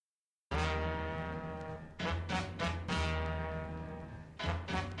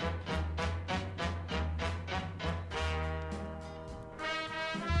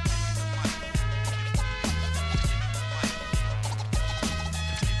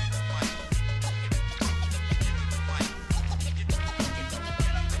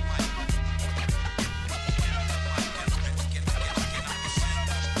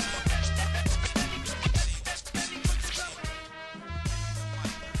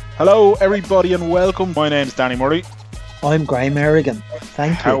Hello, everybody, and welcome. My name's Danny Murray. I'm Graham Merrigan.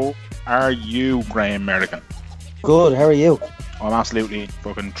 Thank you. How are you, Graham Merrigan? Good, how are you? I'm absolutely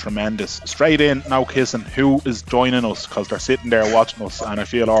fucking tremendous. Straight in, now kissing. Who is joining us? Because they're sitting there watching us, and I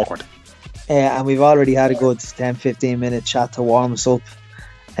feel awkward. And we've already had a good 10-15 minute chat to warm us up.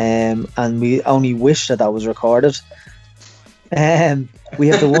 And we only wish that was recorded. We have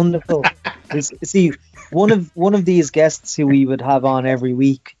the wonderful... See, one of these guests who we would have on every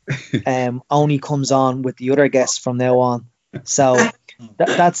week only comes on with the other guests from now on. So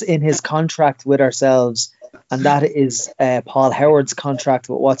that's in his contract with ourselves. And that is Paul Howard's contract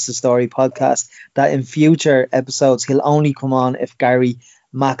with What's the Story podcast, that in future episodes he'll only come on if Gary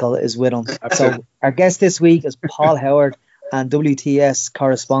Mackle is with him. So our guest this week is Paul Howard and WTS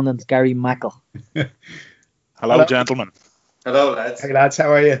correspondent Gary Mackle. Hello, gentlemen. Hello, lads. Hey, lads,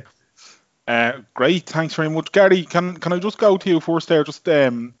 how are you? Great, thanks very much. Gary, can I just go to you first there? Just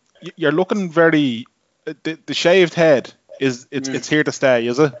you're looking very... The shaved head, it's here to stay,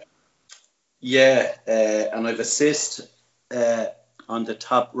 is it? Yeah, and I've assist on the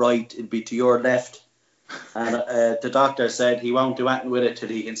top right, it'd be to your left. And the doctor said he won't do anything with it till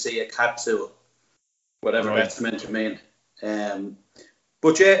he can see a capsule, whatever that's meant to mean.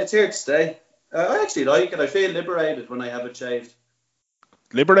 But yeah, it's here to stay. I actually like it. I feel liberated when I have it shaved.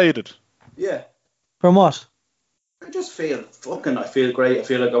 Liberated? Yeah. From what? I feel great. I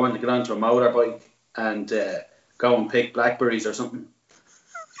feel like I want to get onto a motorbike and go and pick blackberries or something.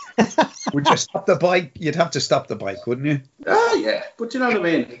 Would you stop the bike? You'd have to stop the bike, wouldn't you? Ah, yeah. But you know what I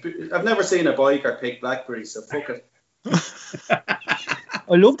mean? I've never seen a biker pick blackberries, so fuck it.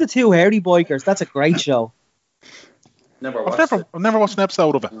 I love the Two Hairy Bikers. That's a great show. Never watched it. I've never watched an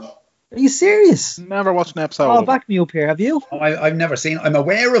episode of it. No. Are you serious? Never watched an episode Oh, of back me up here. Have you? I've never seen. I'm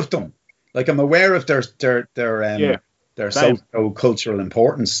aware of them. Like, I'm aware of their socio-cultural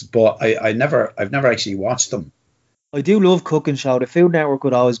importance, but I've never actually watched them. I do love cooking show. The Food Network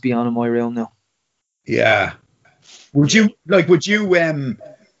would always be on in my room now. Yeah. Would you cook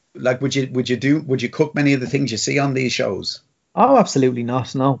many of the things you see on these shows? Oh, absolutely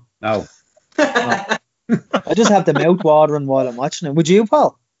not. No. No. I just have the mouth watering while I'm watching it. Would you,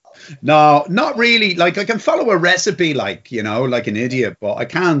 Paul? No, not really. Like, I can follow a recipe, like an idiot, but I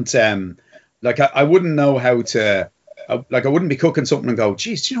can't. I wouldn't know how to. I wouldn't be cooking something and go,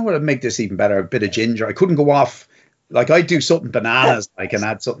 geez, do you know what would make this even better? A bit of ginger. I couldn't go off. Like, I'd do something bananas. I can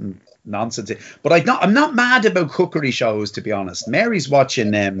add something nonsense. But I'm not mad about cookery shows, to be honest. Mary's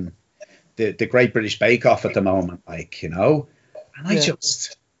watching the Great British Bake Off at the moment, and I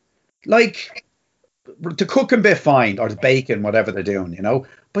just like the cooking bit fine, or the baking, whatever they're doing,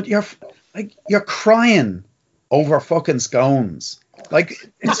 But you're crying over fucking scones. Like,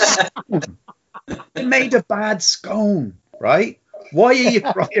 it's they made a bad scone, right? Why are you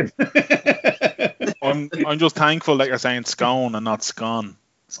crying? I'm just thankful that you're saying scone and not scone.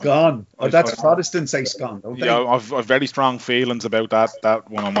 Scone. Oh, that's Protestants say scone, don't they? Yeah, I've very strong feelings about that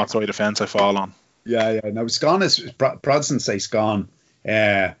one, on what side of the fence I fall on. Yeah. No, scone is Protestants say scone.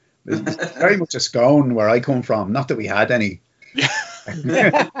 It's very much a scone where I come from. Not that we had any.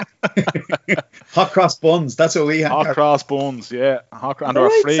 Hot cross buns. That's what we had. Hot cross buns, yeah. And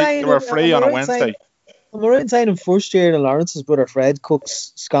they were free on a Wednesday. Am I right in saying in first year Lawrence's brother Fred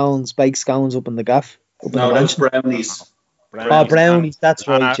cooks bakes scones up in the gaff? No, that's brownies. Oh, brownies, that's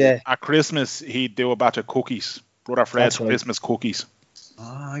right, yeah. At Christmas, he'd do a batch of cookies. Brother Fred's Christmas cookies.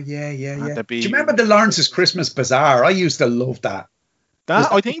 Oh, yeah. Do you remember the Lawrence's Christmas Bazaar? I used to love that.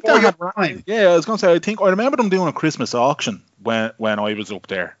 I think that had, yeah, I was going to say, I remember them doing a Christmas auction when I was up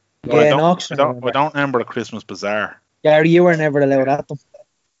there. But an auction. I don't remember a Christmas Bazaar. Gary, you were never allowed at them.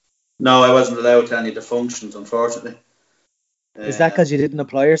 No, I wasn't allowed to any of the functions, unfortunately. Is that because you didn't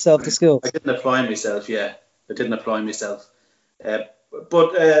apply yourself to school? I didn't apply myself, yeah. I didn't apply myself. But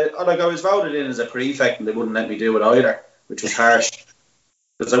I was voted in as a prefect and they wouldn't let me do it either, which was harsh.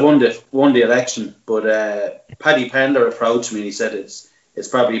 Because I won the election, but Paddy Pendler approached me and he said it's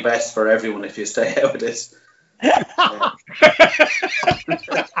probably best for everyone if you stay out of this.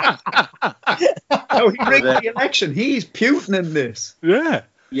 Oh, he rigged the election. He's Putin in this. Yeah.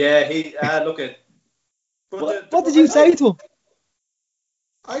 Yeah, he look at. What did you say to him?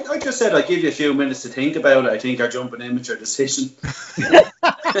 I just said I'd give you a few minutes to think about it. I think our jumping immature decision. and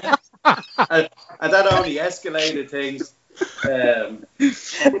that only escalated things.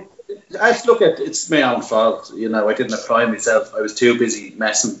 I just look at it's my own fault. I didn't apply myself. I was too busy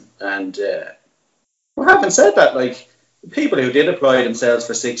messing. And having said that, like people who did apply themselves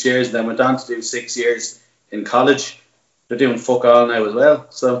for 6 years and then went on to do 6 years in college, they're doing fuck all now as well.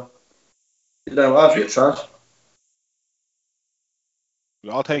 So, off your trot. We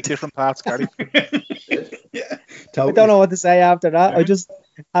all take different paths, Gary. Yeah, I totally. don't know what to say after that. I just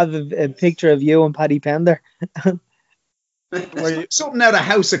have a picture of you and Paddy Pender. Something out of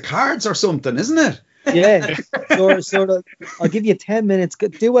House of Cards or something, isn't it? Yeah, sort of. I'll give you 10 minutes.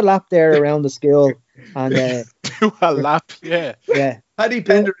 Do a lap there around the school, and Do a lap, yeah. yeah. Paddy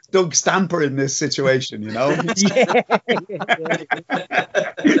Pender is Doug Stamper in this situation, you know. Yeah.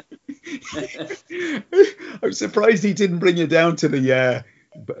 I'm surprised he didn't bring you down to the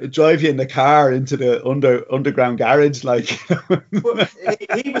drive you in the car into the underground garage, like. Well,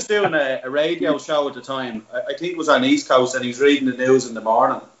 he was doing a radio show at the time. I think it was on East Coast, and he was reading the news in the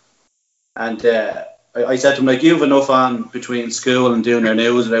morning. And I said to him, like, you have enough on between school and doing your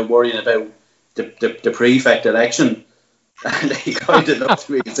news without worrying about the prefect election. And he kind of looked at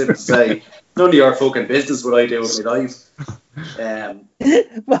me as if to say, none of your fucking business what I do with my life.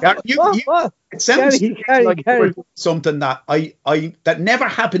 It sounds Gary, like you were doing something that that never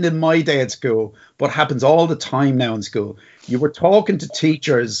happened in my day at school, but happens all the time now in school. You were talking to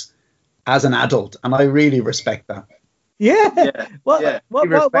teachers as an adult, and I really respect that. Yeah. What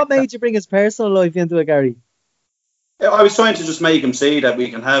made you bring his personal life into it, Gary? I was trying to just make him see that we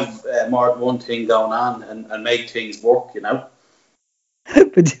can have more than one thing going on and make things work, you know.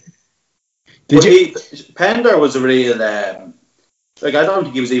 Pender was a real, like, I don't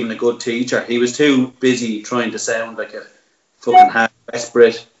think he was even a good teacher. He was too busy trying to sound like a fucking half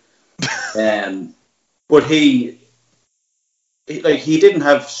desperate. But he didn't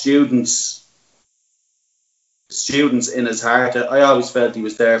have students in his heart. I always felt he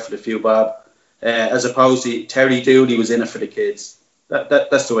was there for the few bob. As opposed to Terry Dooley was in it for the kids.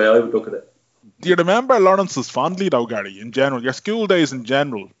 That's the way I would look at it. Do you remember Lawrence's fondly, though, Gary, in general? Your school days in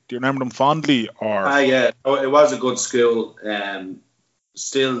general, do you remember them fondly? Yeah, it was a good school.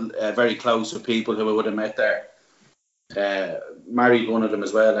 Still very close with people who I would have met there. Married one of them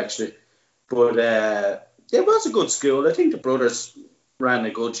as well, actually. But it was a good school. I think the brothers ran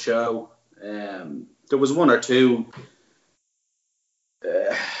a good show. There was one or two...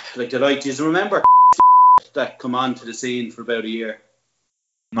 like the light, do you remember that come on to the scene for about a year?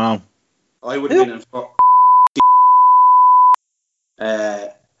 No. I would have been in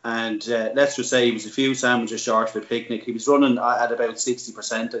and let's just say he was a few sandwiches short of a picnic. He was running at about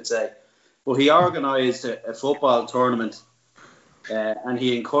 60%, I'd say. But he organised a football tournament and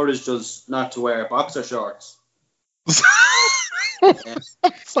he encouraged us not to wear boxer shorts.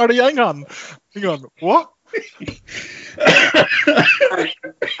 Sorry, hang on. What?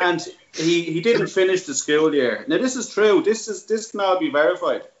 and he didn't finish the school year. Now this is true. This can all be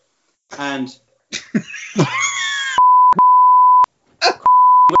verified. And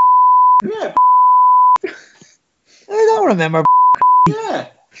yeah, I don't remember. Yeah,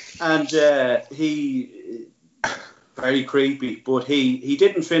 and he very creepy. But he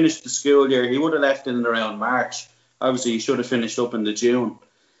didn't finish the school year. He would have left in around March. Obviously, he should have finished up in the June.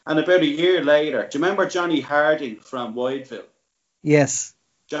 And about a year later, do you remember Johnny Harding from Wydeville? Yes.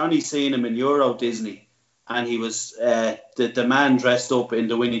 Johnny seen him in Euro Disney, and he was the man dressed up in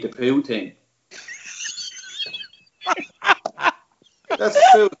the Winnie the Pooh thing. That's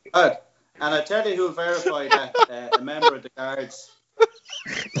true. And I tell you who verified that, a member of the Guards,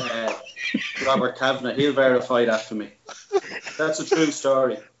 Robert Kavanagh, he'll verify that for me. That's a true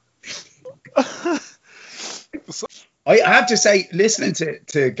story. I have to say, listening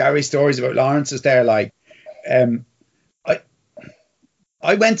to Gary's stories about Lawrence's there, like,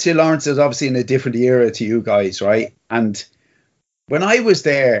 I went to Lawrence's obviously in a different era to you guys, right? And when I was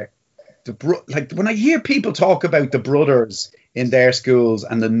there, when I hear people talk about the brothers in their schools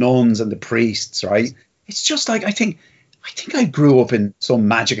and the nuns and the priests, right? It's just like, I think I grew up in some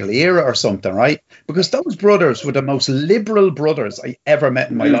magical era or something, right? Because those brothers were the most liberal brothers I ever met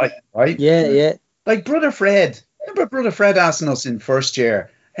in my life, right? Yeah. Like Brother Fred. Remember Brother Fred asking us in first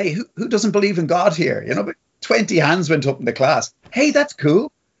year, hey, who doesn't believe in God here? You know, but 20 hands went up in the class. Hey, that's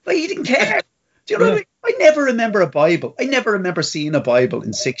cool. Like, he didn't care. Do you know what I mean? I never remember a Bible. I never remember seeing a Bible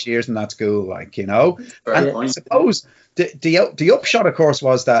in 6 years in that school, like, you know. And I suppose the upshot, of course,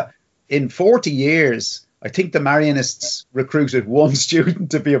 was that in 40 years, I think the Marianists recruited one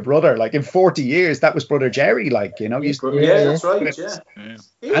student to be a brother. Like, in 40 years, that was Brother Jerry, like, you know. That's right, yeah.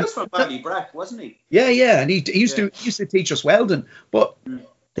 He was from Ballybrack, wasn't he? Yeah, and he used to teach us welding, but...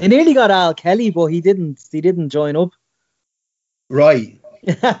 They nearly got Al Kelly, but he didn't join up. Right.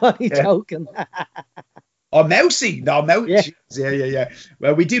 I'm joking. Oh, Mousy. No, Mousy. Yeah.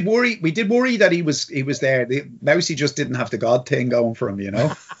 Well, we did worry that he was there. Mousy just didn't have the God thing going for him, you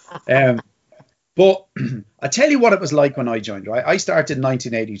know. But I tell you what it was like when I joined, right? I started in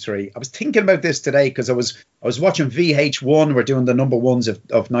 1983. I was thinking about this today because I was watching VH1. We're doing the number ones of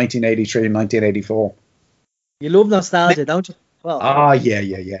 1983 and 1984. You love nostalgia, don't you? Well,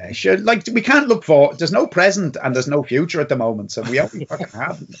 Yeah. Sure. Like, we can't look for. There's no present and there's no future at the moment, so we only fucking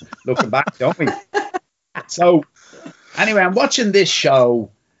have looking back, don't we? So anyway, I'm watching this show,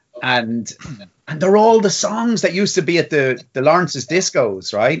 and they're all the songs that used to be at the Lawrence's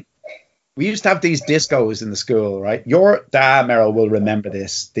discos, right? We used to have these discos in the school, right? Your dad, Merrill, will remember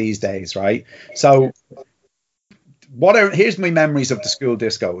this these days, right? So here's my memories of the school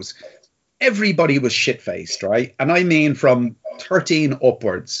discos. Everybody was shit-faced, right? And I mean from 13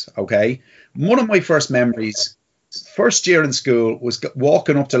 upwards, okay? One of my first memories, first year in school, was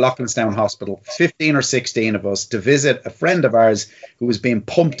walking up to Loughlinstown Hospital, 15 or 16 of us, to visit a friend of ours who was being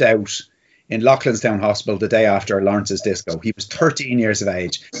pumped out in Loughlinstown Hospital the day after Lawrence's disco. He was 13 years of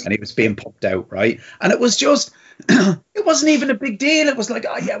age and he was being pumped out, right? And it was just, it wasn't even a big deal. It was like,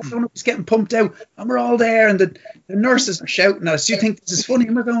 oh yeah, we're getting pumped out and we're all there and the nurses are shouting at us. Do you think this is funny?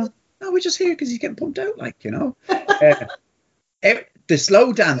 And we're going, no, we're just here because he's getting pumped out, like, you know. The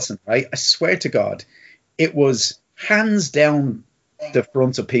slow dancing, right? I swear to God, it was hands down the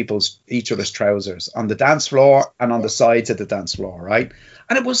fronts of each other's trousers on the dance floor and on the sides of the dance floor, right?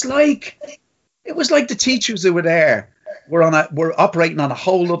 And it was like the teachers who were there were operating on a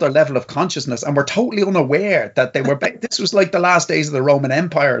whole other level of consciousness and were totally unaware that they were. This was like the last days of the Roman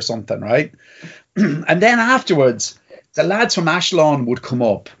Empire or something, right? And then afterwards, the lads from Ashlon would come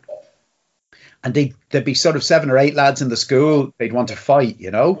up, and there'd be sort of 7 or 8 lads in the school. They'd want to fight,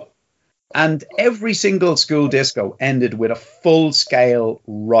 you know. And every single school disco ended with a full-scale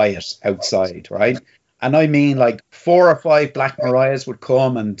riot outside, right? And I mean, like 4 or 5 Black Mariahs would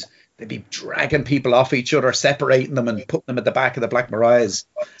come and they'd be dragging people off each other, separating them and putting them at the back of the Black Mariahs.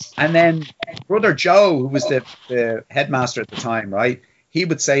 And then Brother Joe, who was the headmaster at the time, right? He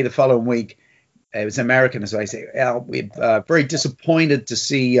would say the following week, it was American, as I say, we're very disappointed to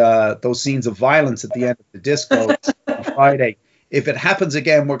see those scenes of violence at the end of the disco on Friday. If it happens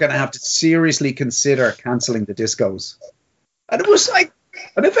again, we're going to have to seriously consider cancelling the discos. And it was like,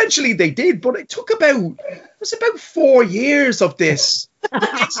 and eventually they did, but it was about 4 years of this.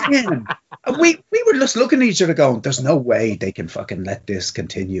 And we were just looking at each other going, there's no way they can fucking let this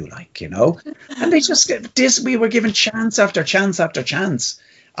continue, like, you know. And they just get this, we were given chance after chance after chance.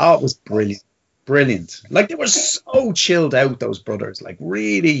 Oh, it was brilliant. Brilliant. Like, they were so chilled out, those brothers, like,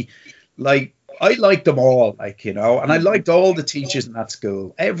 really, like, I liked them all, like, you know, and I liked all the teachers in that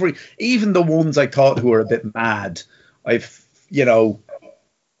school. Even the ones I thought who were a bit mad, I've, you know,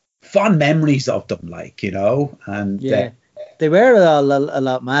 fond memories of them, like, you know. And yeah, they were a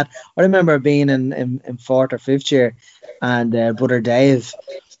lot mad. I remember being in 4th or 5th year, and Brother Dave,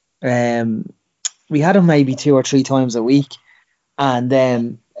 we had him maybe 2 or 3 times a week,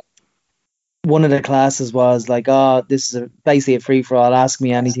 and one of the classes was like, oh, this is basically a free-for-all, ask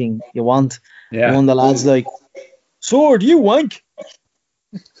me anything you want. Yeah. And one of the lads like, Sword, you wank.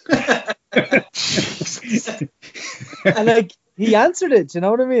 And like, he answered it, you know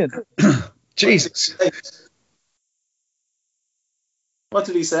what I mean? Jesus. What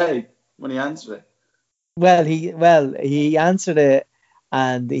did he say when he answered it? Well, he answered it,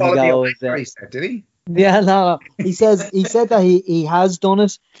 and he goes, he said, did he? Yeah, no. He said that he has done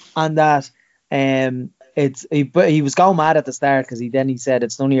it, and that but he was going mad at the start because he said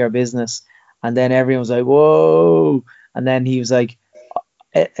it's none of your business, and then everyone was like, whoa, and then he was like,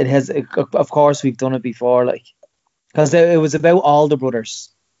 of course we've done it before, like, because it was about all the brothers.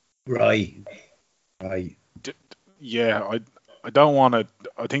 Right. Yeah, I don't want to.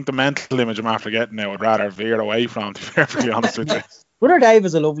 I think the mental image I'm after getting now, I'd rather veer away from, to be perfectly honest with you. Brother Dave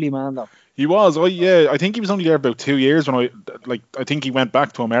is a lovely man, though. He was. I think he was only there about 2 years when I think he went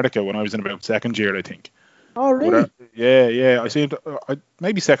back to America when I was in about 2nd year, I think. Oh, really? Yeah. I seemed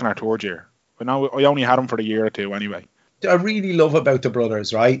maybe 2nd or 3rd year. But now I only had him for a year or 2 anyway. I really love about the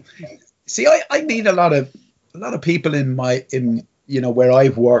brothers, right? See, I meet a lot of people in you know, where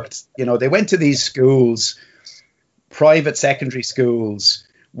I've worked. You know, they went to these schools, private secondary schools,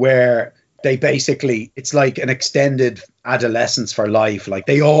 where they basically, it's like an extended adolescence for life. Like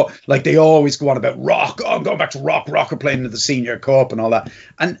they always go on about rock. Oh, I'm going back to rock are playing in the senior cup and all that.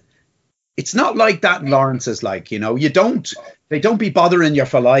 And it's not like that in Lawrence's, like, you know, they don't be bothering you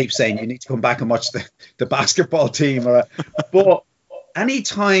for life saying you need to come back and watch the basketball team. But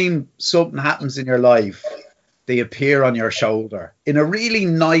anytime something happens in your life, they appear on your shoulder in a really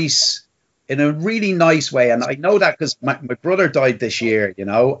nice way. And I know that because my brother died this year, you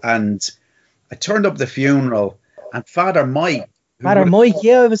know, and I turned up the funeral, and Father Mike, Matter Mike,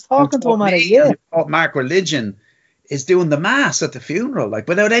 yeah, I was talking to him at it, yeah. Taught Mark religion is doing the mass at the funeral, like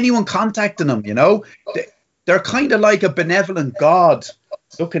without anyone contacting him, you know. They're kind of like a benevolent God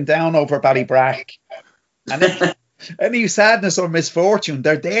looking down over Ballybrack. And any sadness or misfortune,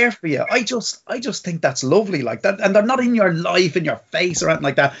 they're there for you. I just think that's lovely, like that. And they're not in your life, in your face or anything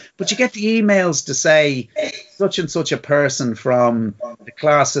like that. But you get the emails to say such and such a person from the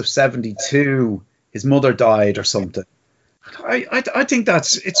class of 72, his mother died or something. I think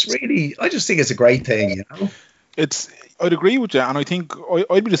it's really, I just think it's a great thing, you know. I'd agree with you, and I think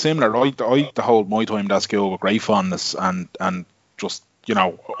I'd be the same. I the whole my time at school with great fondness, and just, you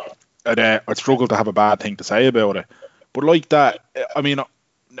know, I'd struggle to have a bad thing to say about it. But like that, I mean,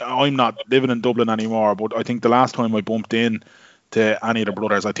 I'm not living in Dublin anymore, but I think the last time I bumped in to any of the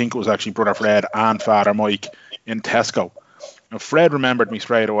brothers, I think it was actually Brother Fred and Father Mike in Tesco. Now, Fred remembered me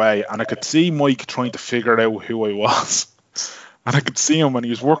straight away, and I could see Mike trying to figure out who I was. And I could see him when he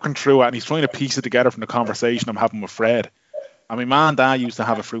was working through it, and he's trying to piece it together from the conversation I'm having with Fred. And my man and dad used to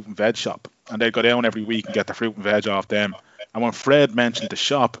have a fruit and veg shop, and they'd go down every week and get the fruit and veg off them. And when Fred mentioned the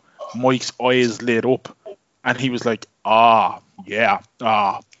shop, Mike's eyes lit up, and he was like, the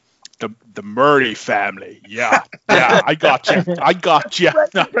Murray family. Yeah, I got you.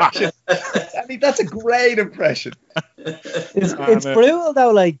 I mean, that's a great impression. It's brutal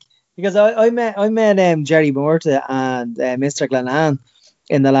though, like, because I met Jerry Morta and Mr. Glenanne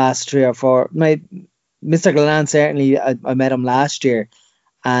in the last 3 or 4. Mr. Glenanne, certainly, I met him last year,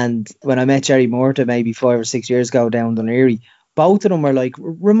 and when I met Jerry Morta maybe 5 or 6 years ago down Dún Laoghaire, both of them were like,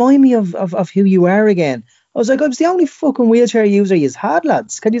 remind me of who you are again. I was like, I was the only fucking wheelchair user you had,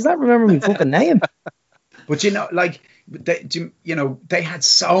 lads. Can you not remember me fucking name? But you know, like, they had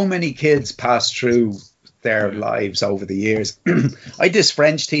so many kids pass through their lives over the years. I had this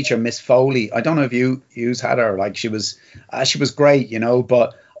French teacher, Miss Foley. I don't know if you had her. Like, she was great, you know,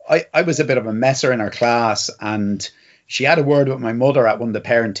 but I was a bit of a messer in her class, and she had a word with my mother at one of the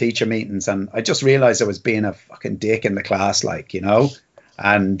parent teacher meetings, and I just realized I was being a fucking dick in the class, like, you know.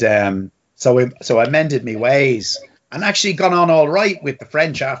 And so I mended my ways and actually gone on all right with the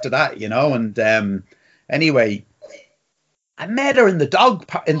French after that, you know. And anyway, I met her in the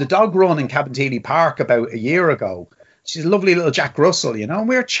dog run in Cabinteely Park about a year ago. She's a lovely little Jack Russell, you know, and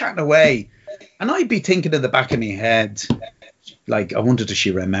we were chatting away. And I'd be thinking in the back of my head, like, I wondered if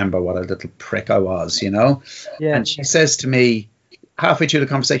she remember what a little prick I was, you know? Yeah. And she says to me, halfway through the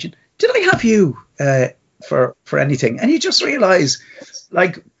conversation, did I have you for anything? And you just realise,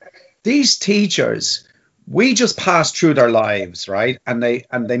 like, these teachers, we just pass through their lives, right? And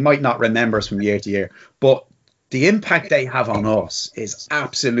they might not remember us from year to year, but the impact they have on us is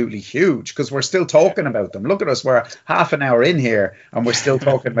absolutely huge, because we're still talking about them. Look at us, we're half an hour in here and we're still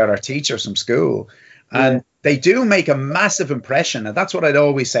talking about our teachers from school. And they do make a massive impression. And that's what I'd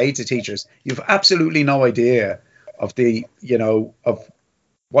always say to teachers. You've absolutely no idea of of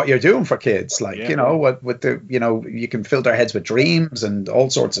what you're doing for kids. Like, you know, with the, you know, you can fill their heads with dreams and all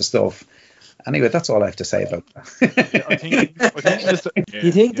sorts of stuff. Anyway, that's all I have to say about that. Do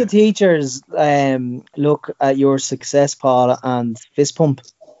you think the teachers look at your success, Paul, and fist pump?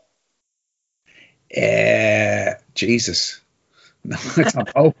 Jesus. No, I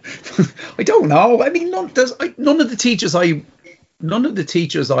don't know. I don't know. I mean, none of the teachers I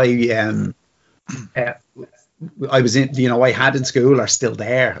was in, you know, I had in school are still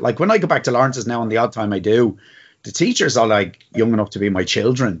there. Like, when I go back to Lawrence's now, and the odd time I do, the teachers are like young enough to be my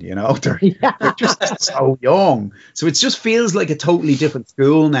children, you know. They're just so young. So it just feels like a totally different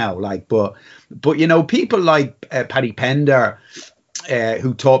school now. Like, but you know, people like Paddy Pender,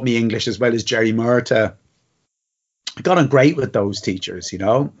 who taught me English, as well as Jerry Murta, I got on great with those teachers, you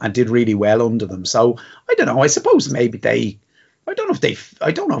know, and did really well under them. So I don't know. I suppose maybe I don't know if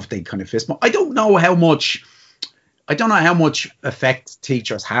they kind of fist bump. I don't know how much effect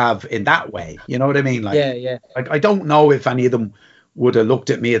teachers have in that way. You know what I mean? Like, yeah. I don't know if any of them would have looked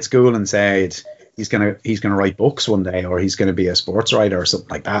at me at school and said he's gonna write books one day, or he's gonna be a sports writer or something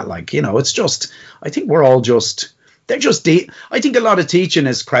like that. Like, you know, it's just, I think we're all just, they're just I think a lot of teaching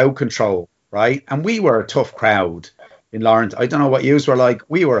is crowd control, right? And we were a tough crowd in Lawrence. I don't know what yous were like.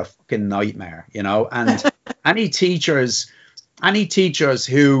 We were a fucking nightmare, you know. And any teachers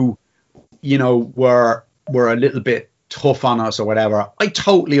who, you know, were a little bit tough on us or whatever, I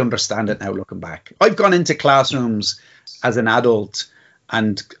totally understand it now looking back. I've gone into classrooms as an adult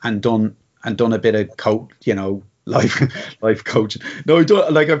and done a bit of life coaching. No, I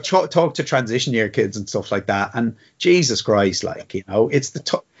don't, like, I've talked to transition year kids and stuff like that, and Jesus Christ, like, you know, it's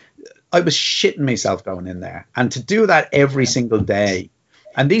I was shitting myself going in there, and to do that every single day.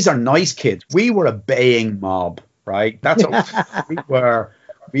 And these are nice kids. We were a baying mob. right? That's what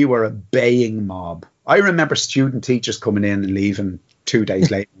we were a baying mob. I remember student teachers coming in and leaving 2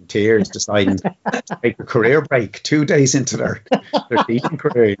 days later in tears, deciding to take a career break 2 days into their teaching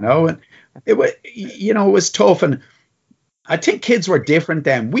career, you know. And it was tough. And I think kids were different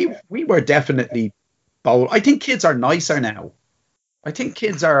then. We were definitely bold. I think kids are nicer now. I think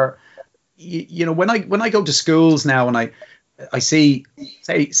kids are, you know, when I go to schools now and I see,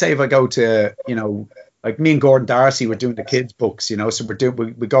 say if I go to, you know, like me and Gordon Darcy were doing the kids books, you know, so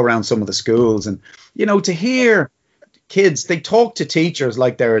we go around some of the schools, and, you know, to hear kids, they talk to teachers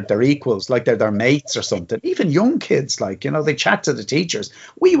like they're equals, like they're their mates or something. Even young kids, like, you know, they chat to the teachers.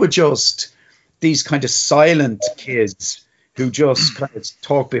 We were just these kind of silent kids who just kind of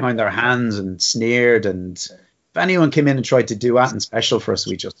talked behind their hands and sneered, and if anyone came in and tried to do anything special for us,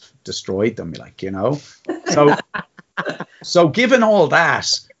 we just destroyed them, like, you know. So given all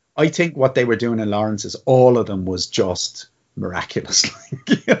that, I think what they were doing in Lawrence's, all of them was just miraculous.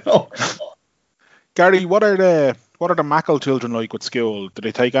 Like, you know. Gary, what are the Mackle children like with school? Do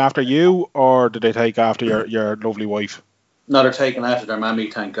they take after you, or do they take after your lovely wife? No, they're taking after their mammy,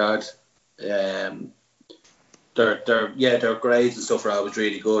 thank God. Their grades and stuff are always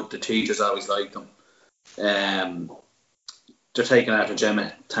really good. The teachers always like them. They're taking after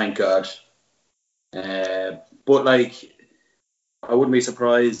Gemma, thank God. But like, I wouldn't be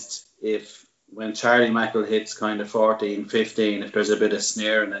surprised if when Charlie Mackle hits kind of 14, 15, if there's a bit of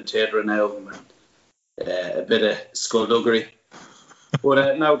sneering and tittering out of him and a bit of skullduggery.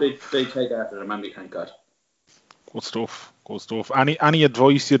 But no, they take after their mammy, thank God. Good stuff. Any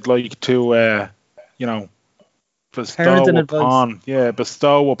advice you'd like to, you know, bestow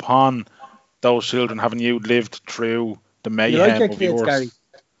upon those children, having you lived through the mayhem like your of kids, yours? Gary?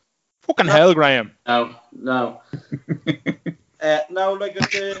 Fucking hell, Graham. No. No, like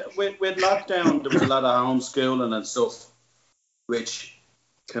with lockdown, there was a lot of homeschooling and stuff, which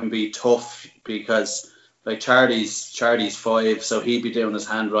can be tough because, like, Charlie's 5, so he'd be doing his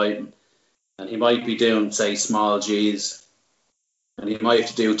handwriting, and he might be doing, say, small G's, and he might have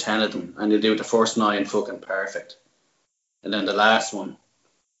to do 10 of them, and he'll do the first 9 fucking perfect, and then the last one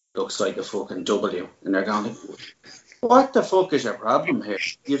looks like a fucking W, and they're going, what the fuck is your problem here?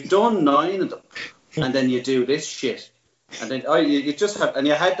 You've done 9 of them, and then you do this shit. And then you just have, and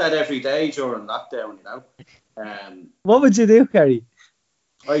you had that every day during lockdown, you know. What would you do, Gary?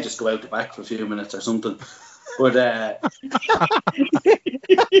 I just go out the back for a few minutes or something. But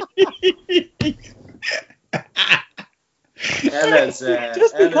Ella's,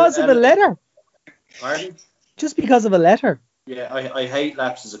 just because of a letter. Pardon? Just because of a letter. Yeah, I hate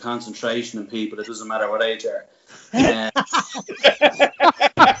lapses of concentration in people. It doesn't matter what age they are.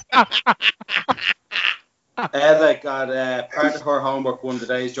 Ella got part of her homework one of the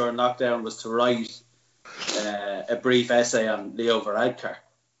days during lockdown was to write a brief essay on Leo Varadkar.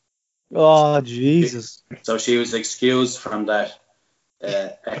 Oh, Jesus. So she was excused from that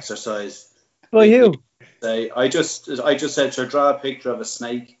exercise. By you? I just said to her, draw a picture of a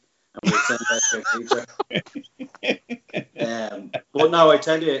snake and we'll send that to her teacher. But no, I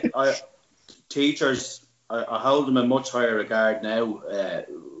tell you, teachers, I hold them in much higher regard now.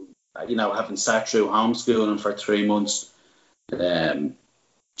 You know, having sat through homeschooling for 3 months,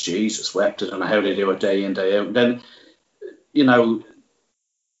 Jesus wept it on how they do it day in, day out. And then, you know,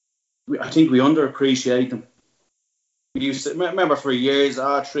 I think we underappreciate them. We used to remember for years,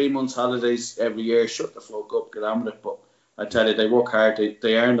 3 months holidays every year, shut the fuck up, get on with it. But I tell you, they work hard,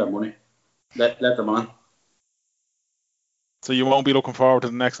 they earn their money. Let them on. So you won't be looking forward to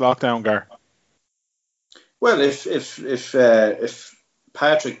the next lockdown, Gar? Well, if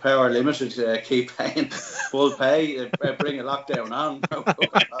Patrick Power Limited keep paying full pay, bring a lockdown on.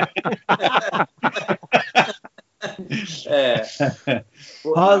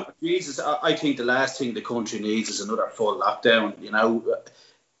 Jesus, I think the last thing the country needs is another full lockdown. You know,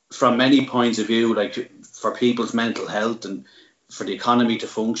 from many points of view, like for people's mental health and for the economy to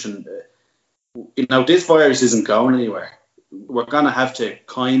function. You know, this virus isn't going anywhere. We're going to have to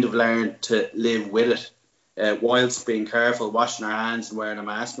kind of learn to live with it. Whilst being careful, washing our hands and wearing a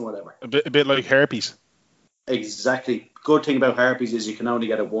mask and whatever. A bit like herpes. Exactly. Good thing about herpes is you can only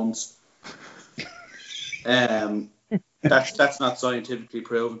get it once. That's not scientifically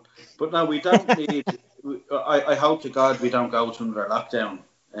proven. But no, we don't need. I hope to God we don't go to another lockdown.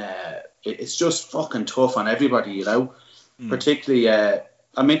 It's just fucking tough on everybody, you know. Particularly,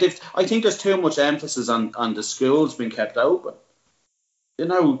 I mean, I think there's too much emphasis on the schools being kept open. You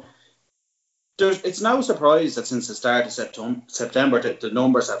know. It's no surprise that since the start of September the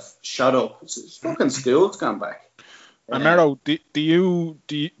numbers have shot up. It's fucking schools gone back. Mero, do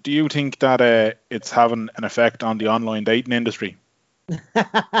you think that it's having an effect on the online dating industry?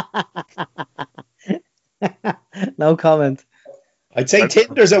 No comment. I'd say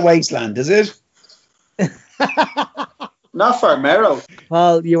Tinder's a wasteland, is it? Not for Mero.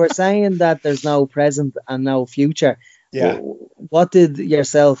 Paul, you were saying that there's no present and no future. Yeah. What did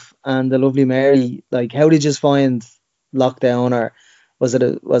yourself and the lovely Mary like? How did you find lockdown, or was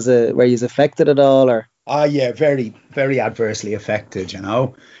it were you affected at all, or? Yeah, very, very adversely affected.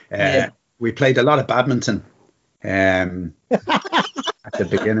 We played a lot of badminton. At the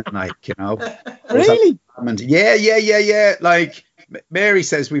beginning, Really? Yeah. Like Mary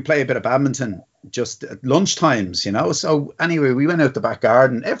says, we play a bit of badminton just at lunchtimes, So anyway, we went out the back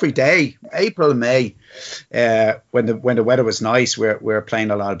garden every day, April and May, when the weather was nice. We were playing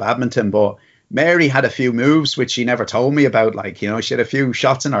a lot of badminton, but Mary had a few moves which she never told me about. She had a few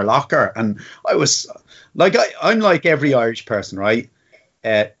shots in her locker, and I was like, I'm like every Irish person, right?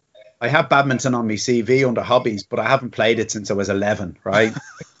 I have badminton on my CV under hobbies, but I haven't played it since I was 11, right?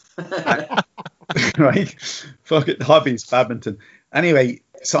 Right? Fuck it, hobbies, badminton. Anyway,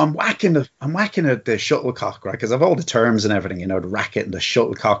 so I'm whacking at the shuttlecock, right? Because I've all the terms and everything, the racket and the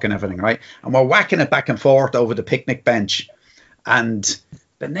shuttlecock and everything, right? And we're whacking it back and forth over the picnic bench. And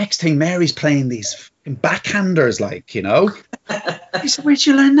the next thing, Mary's playing these backhanders, I said, where'd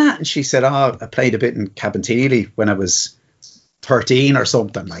you learn that? And she said, I played a bit in Cabinteely when I was 13 or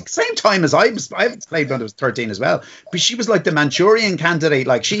something, same time as I played when I was 13 as well. But she was like the Manchurian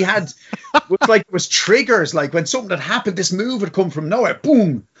candidate. She had, it was triggers. When something had happened, this move would come from nowhere,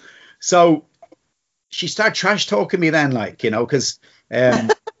 boom. So she started trash talking me then, because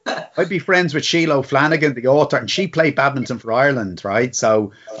I'd be friends with Sheila O'Flanagan, the author, and she played badminton for Ireland, right?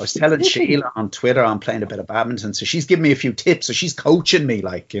 So I was telling Sheila on Twitter I'm playing a bit of badminton. So she's giving me a few tips. So she's coaching me,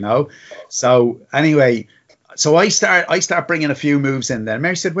 So anyway, so I start bringing a few moves in there.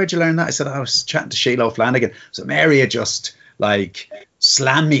 Mary said, where'd you learn that? I said, I was chatting to Sheila O'Flanagan. So Mary had just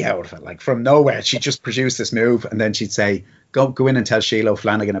slammed me out of it, from nowhere. She just produced this move, and then she'd say, go in and tell Sheila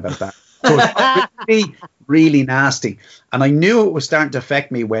O'Flanagan about that. So it was really, really nasty. And I knew it was starting to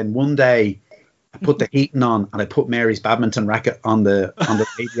affect me when one day I put the heating on and I put Mary's badminton racket on the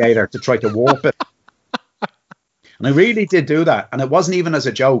radiator to try to warp it. And I really did do that. And it wasn't even as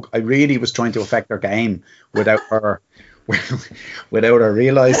a joke. I really was trying to affect her game without her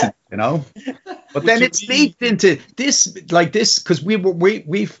realizing, But then it leaked into this, because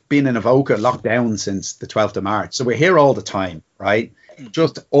we've been in Avoca lockdown since the 12th of March. So we're here all the time, right?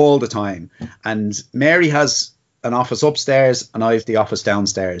 Just all the time. And Mary has an office upstairs and I have the office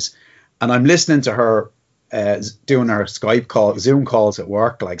downstairs. And I'm listening to her doing her Zoom calls at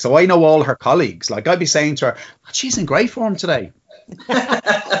work. So I know all her colleagues. I'd be saying to her, she's in great form today.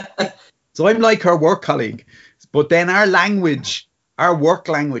 So I'm like her work colleague. But then our work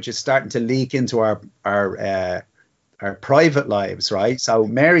language is starting to leak into our private lives, right? So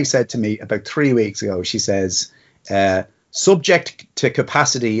Mary said to me about 3 weeks ago, she says, subject to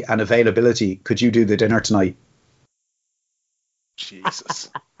capacity and availability, could you do the dinner tonight? Jesus.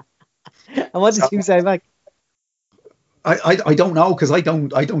 And what did you say back? I don't know, because I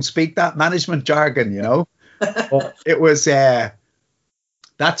don't speak that management jargon, But it was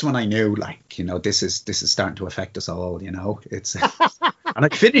that's when I knew, this is starting to affect us all, It's and I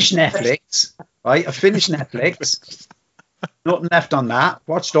finished Netflix, right? I finished Netflix. Nothing left on that.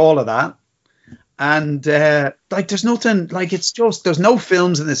 Watched all of that. And there's nothing, it's just, there's no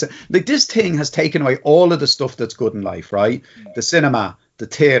films in this. This thing has taken away all of the stuff that's good in life, right? The cinema, the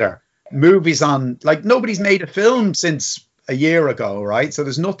theatre, movies on, nobody's made a film since a year ago, right? So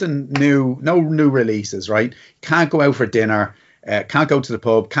there's nothing new, no new releases, right? Can't go out for dinner, can't go to the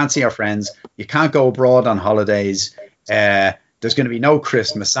pub, can't see our friends, you can't go abroad on holidays, there's going to be no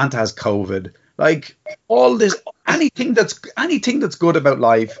Christmas, Santa has COVID, all this, anything that's good about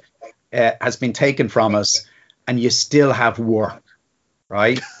life has been taken from us, and you still have work,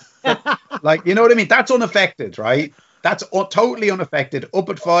 right? You know what I mean? That's unaffected, right? That's totally unaffected. Up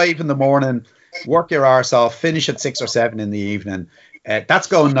at 5 a.m, work your arse off, finish at 6 or 7 in the evening. That's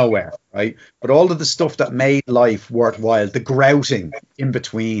going nowhere, right? But all of the stuff that made life worthwhile, the grouting in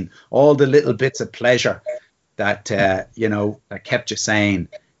between, all the little bits of pleasure that that kept you sane,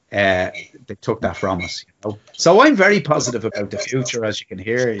 they took that from us. So I'm very positive about the future, as you can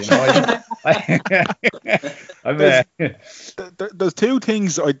hear. There's two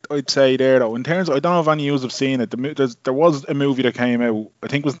things I'd say there, though. In terms, I don't know if any of you have seen it. There was a movie that came out, I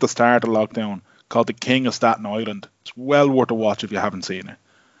think it was at the start of lockdown, called The King of Staten Island. It's well worth a watch if you haven't seen it.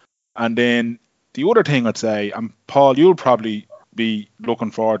 And then the other thing I'd say, and Paul, you'll probably be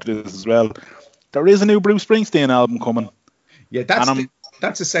looking forward to this as well. there is a new Bruce Springsteen album coming. Yeah,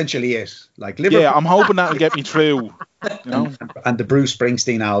 that's essentially it. Like Liverpool, yeah, I'm hoping that'll get me through. You know, and the Bruce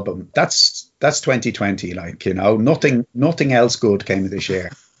Springsteen album. That's 2020. Like, you know, nothing else good came this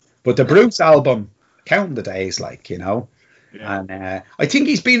year, but the Bruce album, counting the days. Like, you know, and I think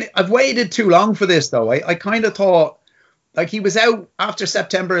I've waited too long for this though. I kind of thought, like, he was out after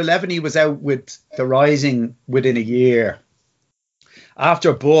September 11. He was out with The Rising within a year.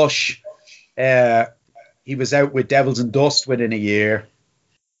 After Bush, he was out with Devils and Dust within a year.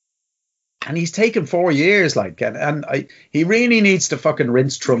 And he's taken 4 years, like, and he really needs to fucking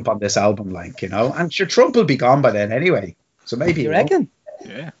rinse Trump on this album, like, you know. And sure, Trump will be gone by then anyway. So maybe you reckon?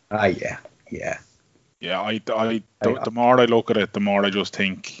 Yeah. Yeah. Yeah, the more I look at it, the more I just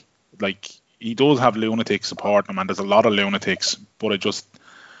think, like, he does have lunatics supporting him, and there's a lot of lunatics. But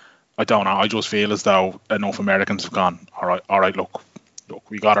I don't know. I just feel as though enough Americans have gone, all right, look,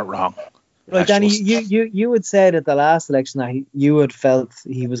 we got it wrong. Well, Danny, you had said at the last election that you had felt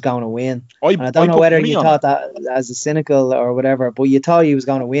he was going to win. I don't know whether you thought that as a cynical or whatever, but you thought he was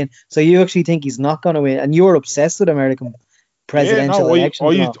going to win. So you actually think he's not going to win, and you're obsessed with American presidential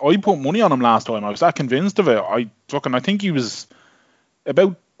elections. I put money on him last time. I was that convinced of it. I think he was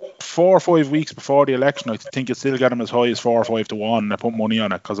about 4 or 5 weeks before the election. I think it still got him as high as 4 or 5 to 1. I put money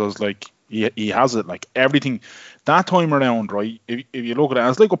on it because I was like, he has it. Like, everything that time around, right? If you look at it,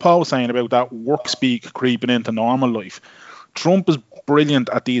 it's like what Paul was saying about that work speak creeping into normal life. Trump is brilliant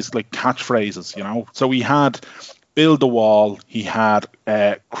at these, like, catchphrases, you know. So he had build the wall. He had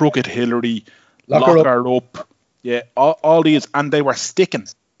crooked Hillary, lock her up. Yeah, all these, and they were sticking.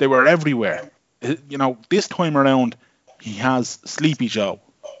 They were everywhere. You know, this time around, he has Sleepy Joe.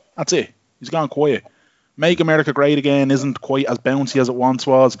 That's it. He's gone quiet. Make America Great Again isn't quite as bouncy as it once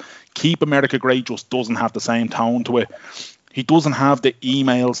was. Keep America Great just doesn't have the same tone to it. He doesn't have the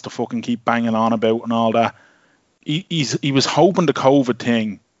emails to fucking keep banging on about and all that. He was hoping the COVID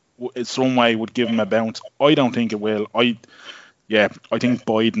thing in some way would give him a bounce. I don't think it will. I think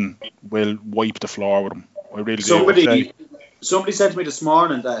Biden will wipe the floor with him. I really do. Somebody said to me this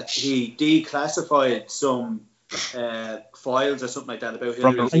morning that he declassified some files or something like that about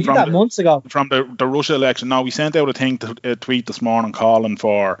Hillary. I think that months ago. From the Russia election. No, we sent out a tweet this morning calling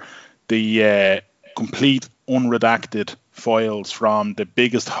for the complete unredacted files from the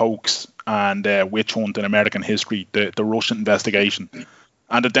biggest hoax and witch hunt in American history, the Russian investigation.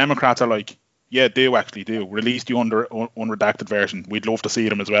 And the Democrats are like, yeah, do release the unredacted version. We'd love to see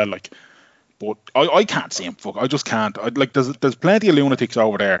them as well. Like, but I can't see him. I just can't. There's plenty of lunatics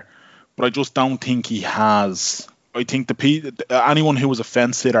over there, but I just don't think he has. I think anyone who was a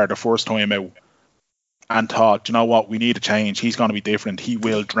fence sitter the first time out and thought, you know what, we need a change. He's going to be different. He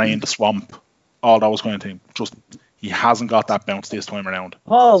will drain the swamp. All those kind of things. Just he hasn't got that bounce this time around.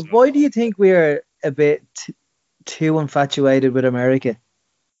 Paul, why do you think we're a bit too infatuated with America?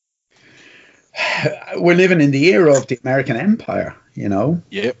 We're living in the era of the American empire, you know.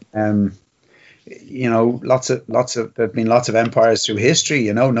 Yep. You know, there've been lots of empires through history.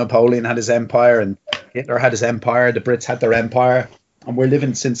 You know, Napoleon had his empire, and Hitler had his empire. The Brits had their empire, and we're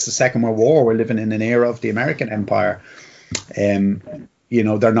living since the Second World War. We're living in an era of the American empire. You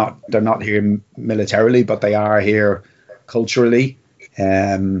know, they're not here militarily, but they are here culturally.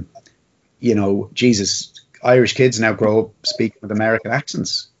 You know, Jesus, Irish kids now grow up speaking with American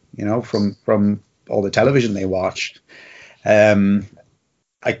accents. You know, from all the television they watched.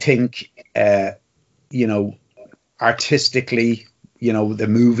 I think, you know, artistically, you know, the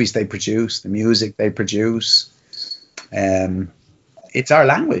movies they produce, the music they produce, it's our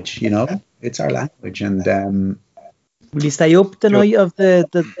language, you know, it's our language. And will you stay up the night of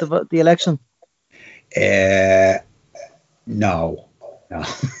the election? No. No,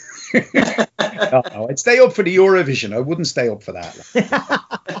 I'd stay up for the Eurovision. I wouldn't stay up for that.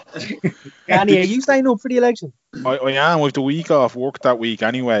 Danny, are you staying up for the election? I am, with the week off work that week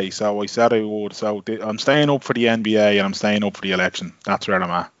anyway, so I said I would. So I'm staying up for the NBA and I'm staying up for the election. That's where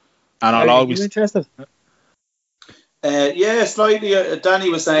I'm at. And I'll always. Are you interested? Yeah, slightly. Danny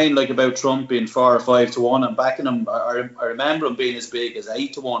was saying, like, about Trump being 4 or 5 to 1. I'm backing him. I remember him being as big as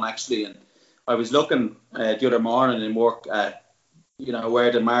 8 to 1 actually. And I was looking the other morning in work at, you know,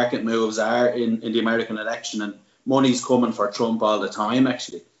 where the market moves are in the American election, and money's coming for Trump all the time,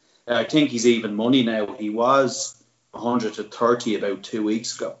 actually. I think he's even money now. He was 100 to 30 about 2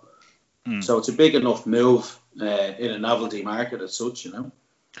 weeks ago. So it's a big enough move in a novelty market as such, you know.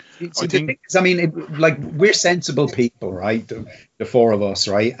 I mean, like, we're sensible people, right? The four of us,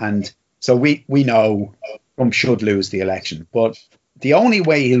 right? And so we know Trump should lose the election. But the only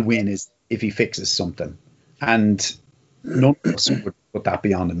way he'll win is if he fixes something. And none of us would put that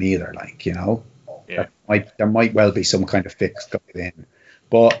beyond him either, like, you know. Yeah. There might well be some kind of fix going in.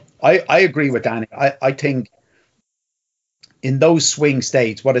 But I agree with Danny. I think in those swing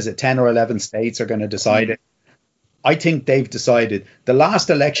states, what is it, 10 or 11 states are going to decide it. I think they've decided. The last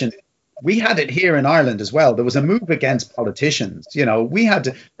election, we had it here in Ireland as well. There was a move against politicians. You know,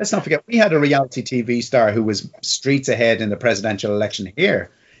 let's not forget, we had a reality TV star who was streets ahead in the presidential election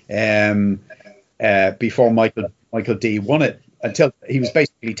here before Michael D won it, until he was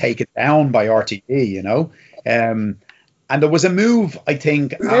basically taken down by RTE, you know. And there was a move, I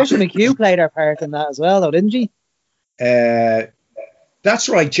think. Saoirse McHugh played her part in that as well, though, didn't she? That's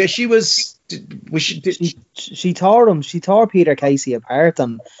right. Yeah, she was. She tore him. She tore Peter Casey apart.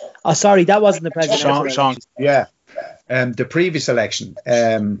 Sorry, that wasn't the presidential election. Yeah, the previous election.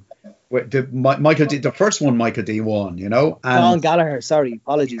 The first one, Michael D won. You know, and Sean Gallagher. Sorry,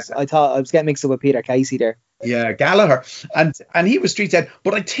 apologies. I thought I was getting mixed up with Peter Casey there. Yeah, Gallagher, and he was street head.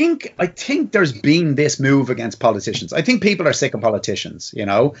 But I think there's been this move against politicians. I think people are sick of politicians, you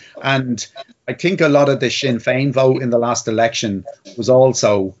know, and I think a lot of the Sinn Féin vote in the last election was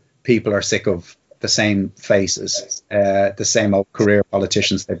also people are sick of the same faces, the same old career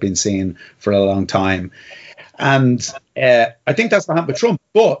politicians they've been seeing for a long time, and I think that's what happened with Trump.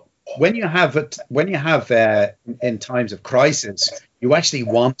 But when you have in times of crisis, you actually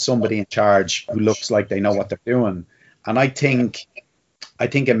want somebody in charge who looks like they know what they're doing. And I think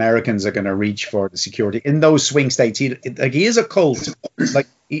Americans are going to reach for the security in those swing states. He is a cult, like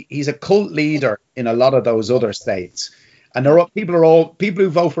he's a cult leader in a lot of those other states. And people who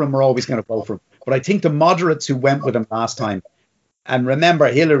vote for him are always going to vote for him. But I think the moderates who went with him last time, and remember,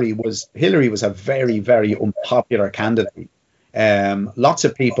 Hillary was a very, very unpopular candidate. Lots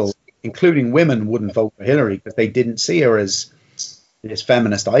of people, including women, wouldn't vote for Hillary because they didn't see her as this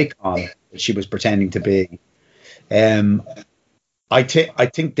feminist icon that she was pretending to be. I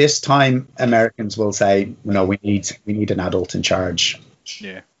think this time Americans will say, no, we need an adult in charge.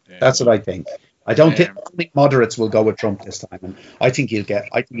 Yeah. That's what I think. I don't think moderates will go with Trump this time, and I think he's going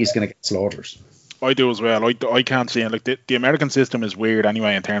to get slaughtered. I do as well. I can't see it. Like the American system is weird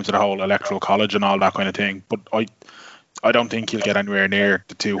anyway in terms of the whole electoral college and all that kind of thing. But I don't think he'll get anywhere near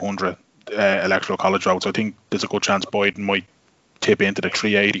the 200 electoral college votes. I think there's a good chance Biden might tip into the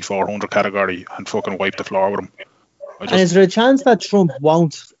 380, 400 category and fucking wipe the floor with him. And is there a chance that Trump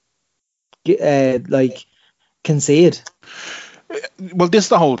won't concede? Well, this is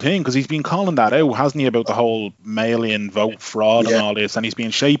the whole thing, because he's been calling that out, hasn't he, about the whole mail-in vote fraud and all this, and he's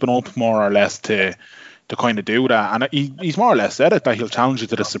been shaping up more or less to kind of do that. And he's more or less said it, that he'll challenge it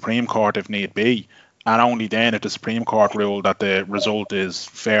to the Supreme Court if need be. And only then, if the Supreme Court ruled that the result is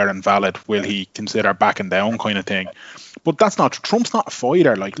fair and valid, will he consider backing down, kind of thing. But that's not, Trump's not a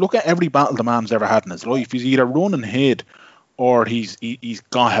fighter. Like, look at every battle the man's ever had in his life. He's either run and hid, or he's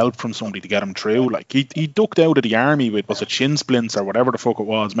got help from somebody to get him through. Like, he ducked out of the army with, was it shin splints or whatever the fuck it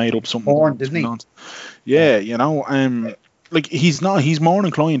was, made up something. Born, didn't he? Yeah, you know, like, he's more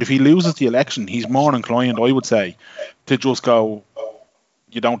inclined, if he loses the election, he's more inclined, I would say, to just go,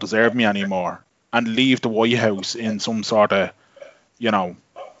 you don't deserve me anymore, and leave the White House in some sort of, you know,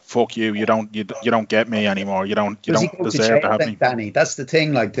 fuck you, you don't get me anymore, you don't deserve to have me. Danny, that's the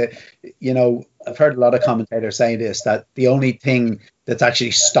thing. Like, you know, I've heard a lot of commentators say this, that the only thing that's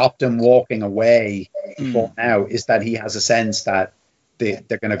actually stopped him walking away before now is that he has a sense that they're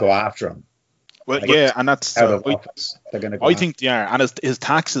going to go after him. Well, like, yeah, and that's out of office. They're going to go I think, yeah, and his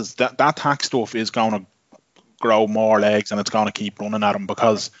taxes, that tax stuff is going to grow more legs, and it's going to keep running at him,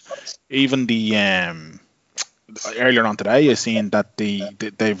 because even the earlier on today I seen that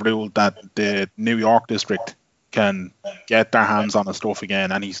they've ruled that the New York district can get their hands on his stuff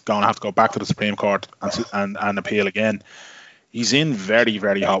again, and he's going to have to go back to the Supreme Court and appeal again. He's in very,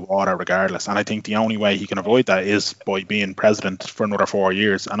 very hot water regardless, and I think the only way he can avoid that is by being president for another 4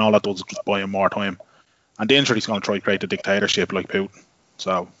 years, and all that does is just buy him more time. And then sure, he's going to try to create a dictatorship like Putin.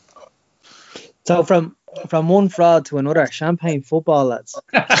 So from one fraud to another, champagne football, lads.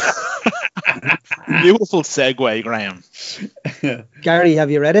 Beautiful segue, Graham. Gary, have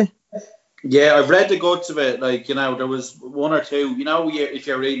you read it? Yeah, I've read the guts of it. Like, you know, there was one or two. You know, if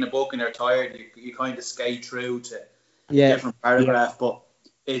you're reading a book and you're tired, you kind of skate through to a different paragraph. But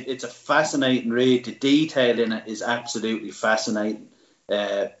it's a fascinating read. The detail in it is absolutely fascinating.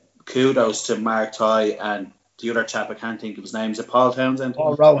 Kudos to Mark Tighe and the other chap, I can't think of his name. Is it Paul Townsend?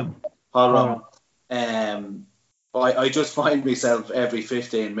 Paul Rowan. I just find myself every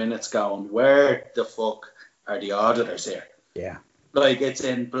 15 minutes going, where the fuck are the auditors here? Yeah. Like, it's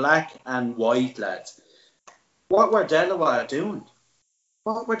in black and white, lads. What were Delaware doing?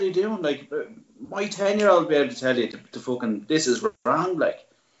 What were they doing? Like, my 10-year-old will be able to tell you the fucking, this is wrong. Like,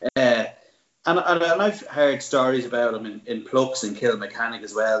 And I've heard stories about him in Plucks and Kilmechanic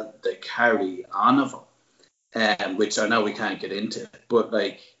as well. They carry on of him, which I know we can't get into. But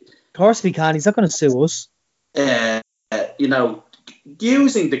like, Of course we can. He's not going to sue us. you know,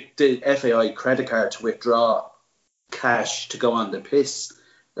 using the FAI credit card to withdraw cash to go on the piss,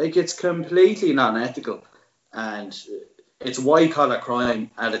 like, it's completely non-ethical, and it's white collar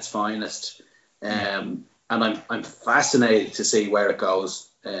crime at its finest. And I'm fascinated to see where it goes,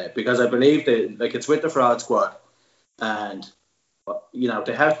 because I believe that, like, it's with the fraud squad, and you know,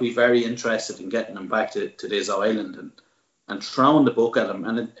 they have to be very interested in getting them back to this island and throwing the book at them.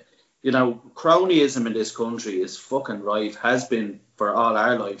 And you know, cronyism in this country is fucking rife, has been for all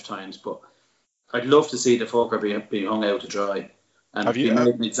our lifetimes. But I'd love to see the fucker being hung out to dry and be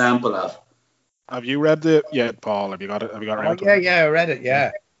made an example of. Have you read it yet, Paul? Have you got it? Have you got around to it? Yeah, I read it.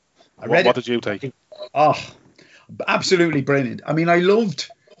 Yeah, I read it. What did you take? Oh, absolutely brilliant. I mean, I loved,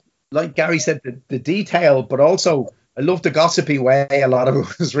 like Gary said, the detail, but also I loved the gossipy way a lot of it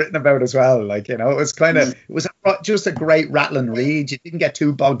was written about as well. Like, you know, it was kind of, it was just a great rattling read. You didn't get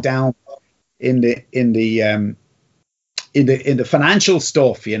too bogged down in the financial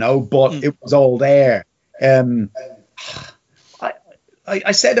stuff, you know, but it was all there.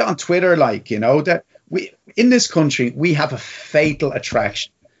 I said it on Twitter, like, you know, that we, in this country, we have a fatal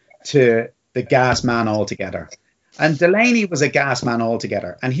attraction to the gas man altogether. And Delaney was a gas man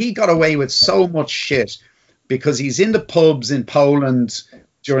altogether. And he got away with so much shit because he's in the pubs in Poland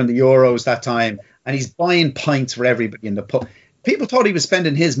during the Euros that time, and he's buying pints for everybody in the pub. People thought he was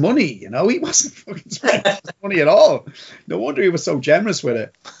spending his money, you know. He wasn't fucking spending his money at all. No wonder he was so generous with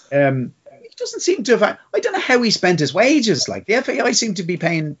it. He doesn't seem to have... I don't know how he spent his wages. Like, the FAI seemed to be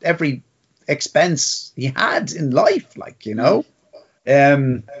paying every expense he had in life, like, you know.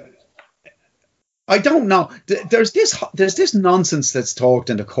 I don't know. There's this nonsense that's talked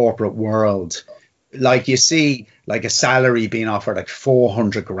in the corporate world. Like, you see, like, a salary being offered like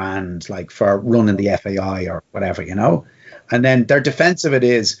 400 grand, like, for running the FAI or whatever, you know. And then their defense of it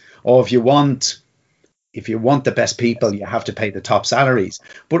is, oh, if you want the best people, you have to pay the top salaries.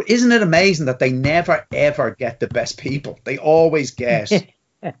 But isn't it amazing that they never ever get the best people? They always get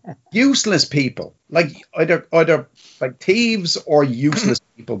useless people, like either like thieves or useless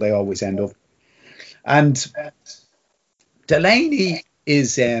people. They always end up. And Delaney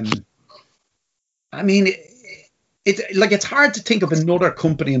is, I mean, it's hard to think of another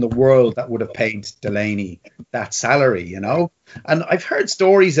company in the world that would have paid Delaney that salary, you know. And I've heard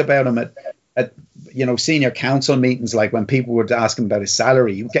stories about him at you know, senior council meetings, like when people would ask him about his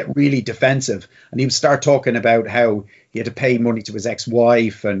salary, he would get really defensive, and he would start talking about how he had to pay money to his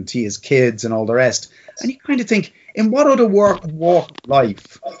ex-wife and to his kids and all the rest. And you kind of think, in what other walk of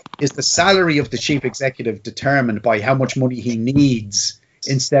life is the salary of the chief executive determined by how much money he needs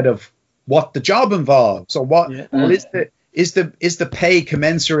instead of what the job involves, or what, or is the pay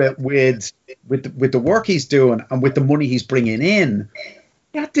commensurate with the work he's doing and with the money he's bringing in?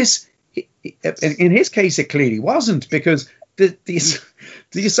 Yeah, in his case, it clearly wasn't, because the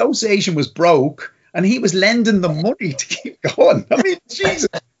association was broke and he was lending them money to keep going. I mean, Jesus,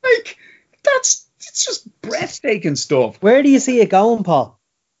 like, it's just breathtaking stuff. Where do you see it going, Paul?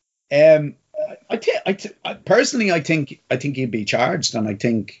 Personally, I think he'd be charged, and I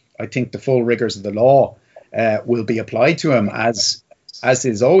think the full rigors of the law will be applied to him, as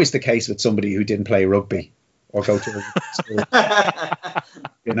is always the case with somebody who didn't play rugby or go to school.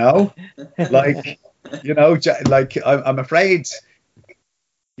 You know, like, you know, like, I'm afraid,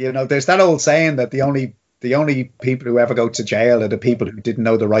 you know, there's that old saying that the only people who ever go to jail are the people who didn't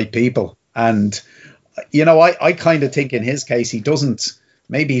know the right people. And, you know, I kind of think in his case, he doesn't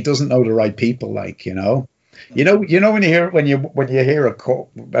know the right people, like, you know, when you hear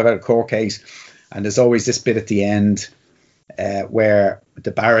about a court case, and there's always this bit at the end where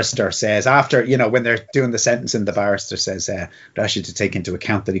the barrister says, after, you know, when they're doing the sentencing, the barrister says, but I should to take into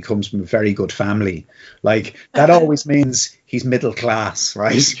account that he comes from a very good family. Like, that always means he's middle class,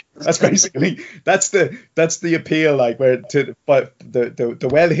 right? That's basically, that's the appeal, like, where but the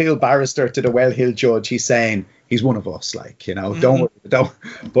well-heeled barrister to the well-heeled judge, he's saying he's one of us, like, you know, don't,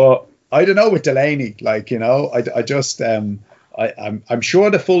 but I don't know with Delaney, like, you know, I just, I'm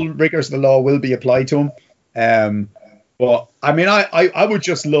sure the full rigors of the law will be applied to him. But I mean, I would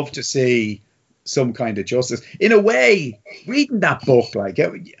just love to see some kind of justice. In a way, reading that book, like,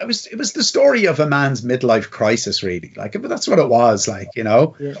 it was the story of a man's midlife crisis, really. Like, that's what it was, like, you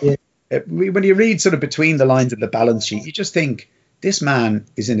know. Yeah. When you read sort of between the lines of the balance sheet, you just think, this man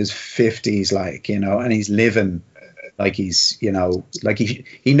is in his 50s, like, you know, and he's living like he's, you know, like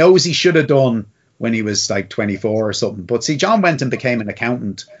he knows he should have done when he was like 24 or something. But see, John went and became an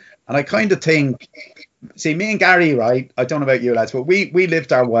accountant And I kind of think, see, me and Gary, right? I don't know about you lads, but we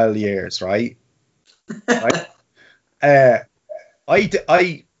lived our wild years, right? Right? I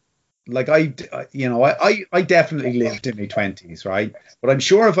definitely lived in my 20s, right? But I'm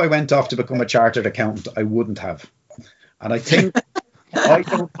sure if I went off to become a chartered accountant, I wouldn't have. And I think I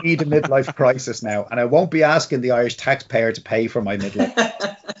don't need a midlife crisis now, and I won't be asking the Irish taxpayer to pay for my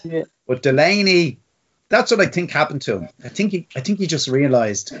midlife. Yeah. But Delaney, that's what I think happened to him. I think he just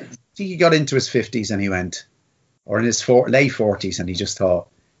realised. I think he got into his 50s and he went, or in his late 40s, and he just thought,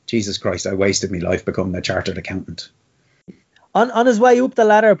 Jesus Christ, I wasted my life becoming a chartered accountant. On his way up the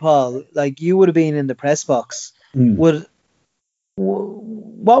ladder, Paul, like you would have been in the press box. What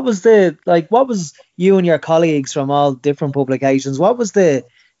was you and your colleagues from all different publications? What was the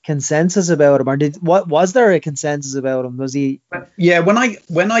consensus about him, or was there a consensus about him? Was he? Yeah, when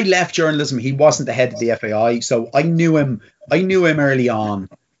I left journalism, he wasn't the head of the FAI, so I knew him early on,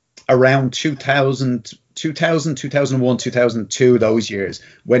 around 2000, 2001, 2002, those years,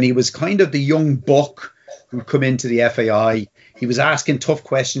 when he was kind of the young buck who'd come into the FAI. He was asking tough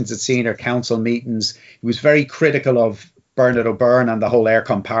questions at senior council meetings. He was very critical of Bernard O'Byrne and the whole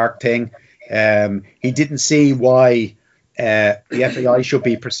Aircon Park thing. He didn't see why the FAI should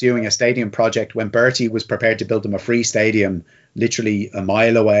be pursuing a stadium project when Bertie was prepared to build them a free stadium literally a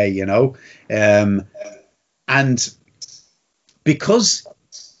mile away, you know. And because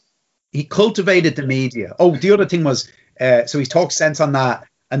he cultivated the media. Oh, the other thing was, so he talked sense on that,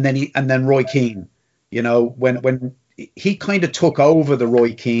 and then Roy Keane, you know, when he kind of took over the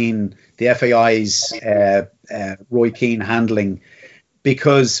FAI's Roy Keane handling,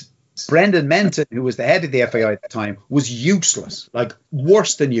 because Brendan Menton, who was the head of the FAI at the time, was useless, like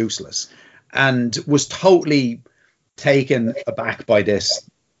worse than useless, and was totally taken aback by this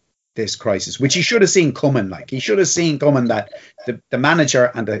crisis, which he should have seen coming. Like, he should have seen coming that the manager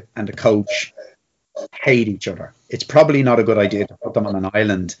and the coach hate each other. It's probably not a good idea to put them on an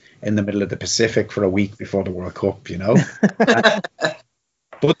island in the middle of the Pacific for a week before the World Cup, you know.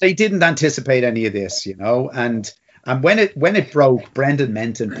 But they didn't anticipate any of this, you know. And when it broke, Brendan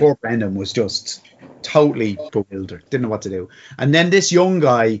Menton, poor Brendan, was just totally bewildered, didn't know what to do. And then this young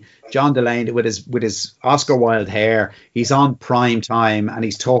guy, John Delaney, with his Oscar Wilde hair, he's on prime time and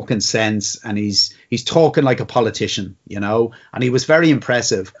he's talking sense and he's talking like a politician, you know. And he was very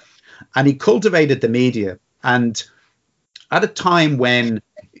impressive. And he cultivated the media. And at a time when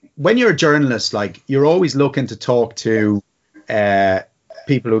you're a journalist, like, you're always looking to talk to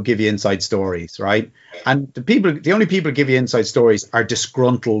people who give you inside stories, right? And the only people who give you inside stories are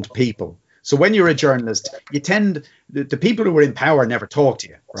disgruntled people. So when you're a journalist, the people who are in power never talk to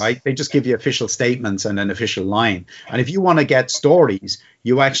you, right? They just give you official statements and an official line. And if you want to get stories,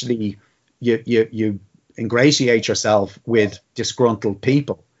 you actually you ingratiate yourself with disgruntled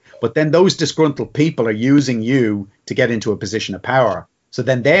people. But then those disgruntled people are using you to get into a position of power. So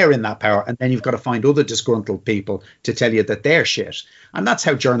then they're in that power, and then you've got to find other disgruntled people to tell you that they're shit. And that's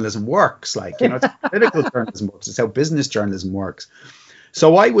how journalism works. Like, you know, it's how political journalism works. It's how business journalism works.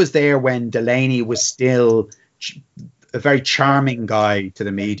 So I was there when Delaney was still a very charming guy to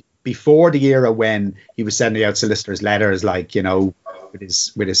the media, before the era when he was sending out solicitors' letters, like, you know, with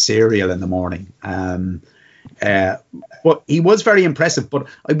his cereal in the morning. But he was very impressive. But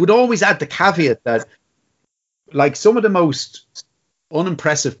I would always add the caveat that, like, some of the most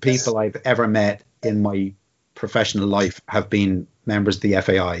unimpressive people I've ever met in my professional life have been members of the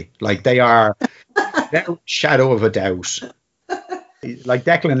FAI. Like, they're shadow of a doubt. Like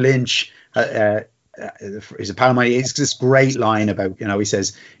Declan Lynch, he's a pal of mine. He's this great line about, you know, he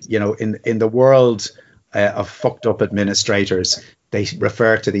says, you know, in the world of fucked up administrators, they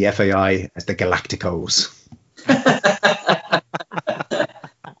refer to the FAI as the Galacticos.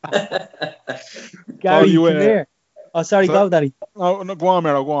 Gary, you there? Oh, sorry, go, Daddy. No, go on,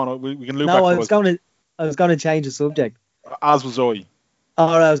 Mero, go on. We can loop back. No, I was going to change the subject. As was I. Oh,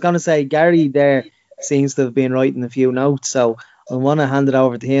 I was going to say, Gary there seems to have been writing a few notes, so I want to hand it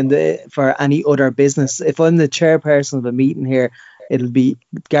over to him for any other business. If I'm the chairperson of the meeting here, it'll be,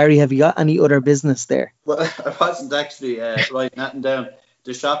 Gary, have you got any other business there? Well, I wasn't actually writing nothing down.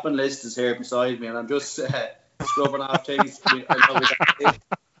 The shopping list is here beside me, and I'm just scrubbing off things.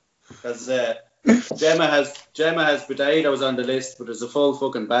 Because Gemma has potatoes on the list, but there's a full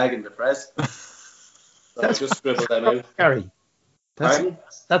fucking bag in the press. So I just scribbled them out. Gary,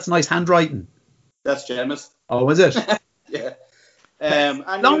 that's nice handwriting. That's Gemma's. Oh, is it? Yeah.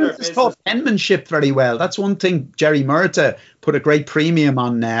 It's called penmanship very well. That's one thing. Jerry Murta put a great premium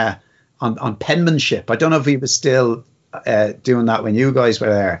on penmanship. I don't know if he was still doing that when you guys were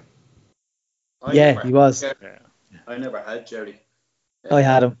there. He was. I never had Jerry. I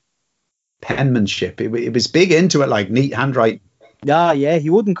had him. penmanship. It was big into it, like neat handwriting. Yeah, he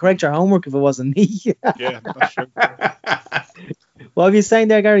wouldn't correct your homework if it wasn't me. Yeah, that's true. What are you saying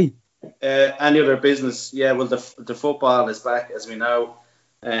there, Gary? Any other business? Yeah, well, the football is back, as we know.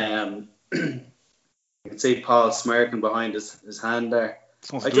 You can see Paul smirking behind his hand there.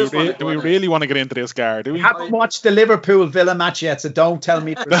 Do we really want to get into this, Gar? Do we? I haven't watched the Liverpool Villa match yet, so don't tell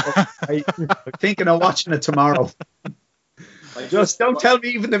me. I'm thinking of watching it tomorrow. Just don't tell me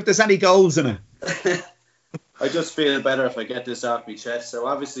even if there's any goals in it. I just feel better if I get this off my chest. So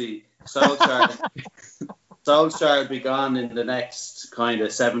obviously, Solskjaer will be gone in the next kind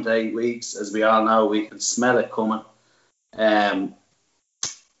of 7 to 8 weeks. As we all know, we can smell it coming.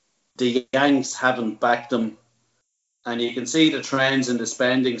 The Yanks haven't backed them, and you can see the trends in the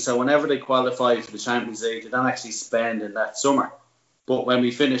spending. So whenever they qualify for the Champions League, they don't actually spend in that summer. But when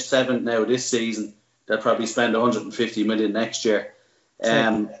we finish 7th now this season, they'll probably spend 150 million next year.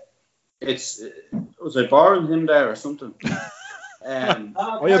 Was I borrowing him there or something?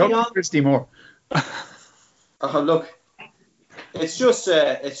 Christy Moore. Look, it's just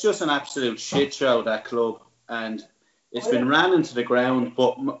an absolute shit show, that club, and it's been ran into the ground.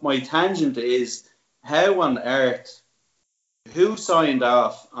 But my tangent is, how on earth, who signed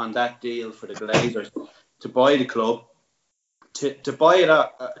off on that deal for the Glazers to buy the club, to buy it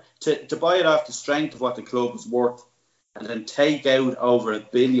off the strength of what the club was worth, and then take out over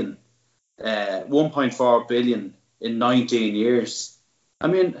 $1 billion, 1.4 billion in 19 years? I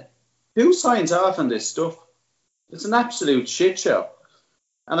mean, who signs off on this stuff? It's an absolute shit show.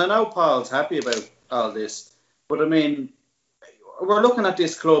 And I know Paul's happy about all this, but I mean, we're looking at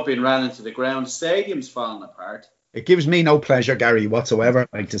this club being ran into the ground. The stadium's falling apart. It gives me no pleasure, Gary, whatsoever,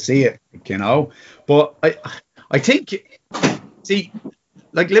 like to see it, you know. But I think, see,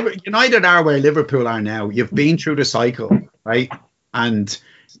 like United are where Liverpool are now. You've been through the cycle, right? And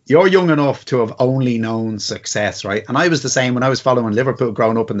you're young enough to have only known success, right? And I was the same when I was following Liverpool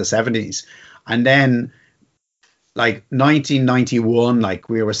growing up in the 70s. And then, like 1991, like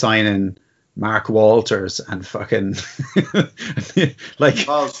we were signing Mark Walters and fucking like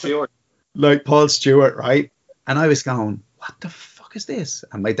Paul Stewart, right? And I was going, what the fuck is this?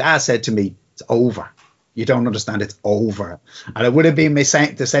 And my dad said to me, it's over. You don't understand, it's over. And it would have been the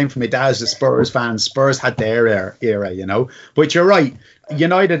same for my dad as a Spurs fan. Spurs had their era, you know. But you're right,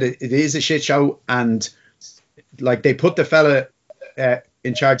 United, it is a shit show. And like they put the fella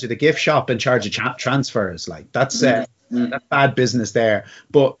in charge of the gift shop in charge of transfers. Like that's bad business there.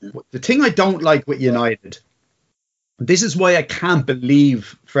 But the thing I don't like with United, this is why I can't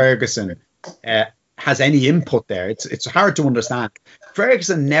believe Ferguson has any input there. It's hard to understand.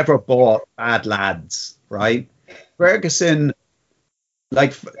 Ferguson never bought bad lads, right? Ferguson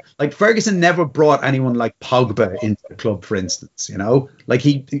never brought anyone like Pogba into the club, for instance, you know? Like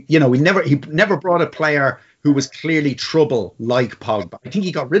he never brought a player who was clearly trouble like Pogba. I think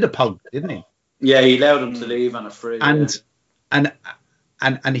he got rid of Pogba, didn't he? Yeah, he allowed him to leave on a free. And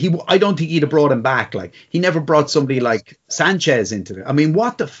he, I don't think he'd have brought him back. Like he never brought somebody like Sanchez into it. I mean,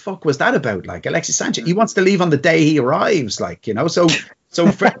 what the fuck was that about? Like Alexis Sanchez, he wants to leave on the day he arrives. Like, you know, so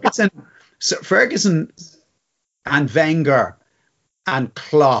Ferguson and Wenger and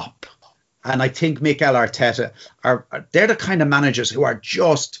Klopp and I think Mikel Arteta they're the kind of managers who are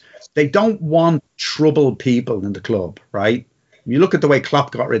just, they don't want troubled people in the club, right? You look at the way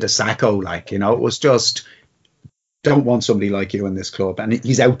Klopp got rid of Sacco, like, you know, it was just, don't want somebody like you in this club, and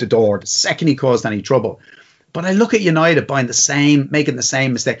he's out the door the second he caused any trouble. But I look at United making the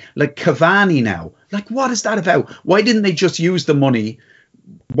same mistake, like Cavani now. Like, what is that about? Why didn't they just use the money?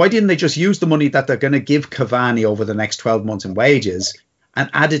 Why didn't they just use the money that they're going to give Cavani over the next 12 months in wages and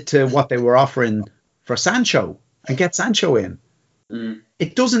add it to what they were offering for Sancho and get Sancho in?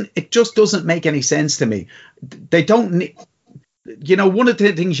 It just doesn't make any sense to me. They don't need. You know, one of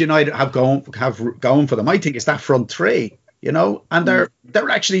the things United have going for them, I think, is that front three. You know, and they're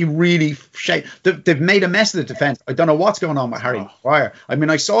actually really they've made a mess of the defense. I don't know what's going on with Harry Maguire. I mean,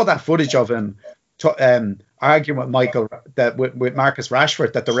 I saw that footage of him arguing with with Marcus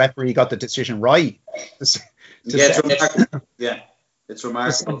Rashford that the referee got the decision right. It's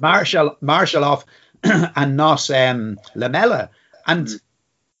remarkable. Marshall off and not Lamela,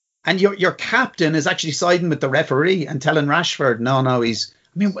 and your captain is actually siding with the referee and telling Rashford, no, he's.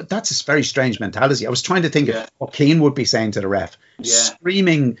 I mean, that's a very strange mentality. I was trying to think of what Keane would be saying to the ref.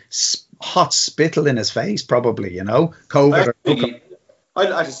 Screaming hot spittle in his face, probably, you know. COVID.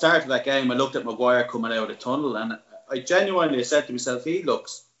 At the start of that game, I looked at Maguire coming out of the tunnel, and I genuinely said to myself, he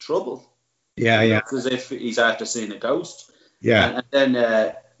looks troubled. Yeah. He looks as if he's after seeing a ghost. Yeah. And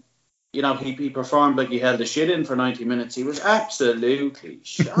then you know, he performed like he held the shit in for 90 minutes. He was absolutely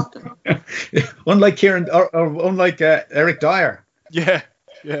shocking. Unlike Kieran, or unlike Eric Dyer. Yeah.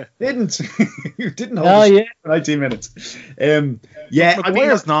 Didn't hold Oh, the shit yeah. for 90 minutes. Yeah, I mean,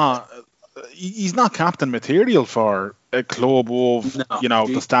 Maguire's not. He's not captain material for a club of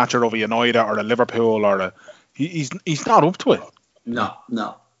the stature of a United or a Liverpool or a. He's not up to it. No.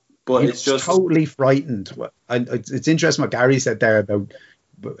 But it's just totally frightened. It's interesting what Gary said there about.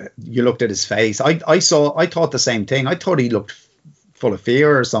 You looked at his face. I thought the same thing. I thought he looked full of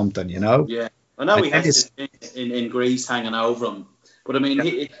fear or something, you know. Yeah, I know he has this thing in Greece hanging over him, but I mean,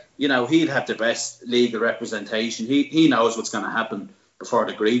 he'd have the best legal representation. He knows what's going to happen before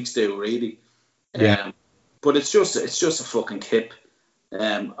the Greeks do, really. Yeah. But it's just a fucking kip.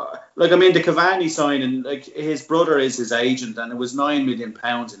 Like, I mean, the Cavani signing, like, his brother is his agent, and it was £9 million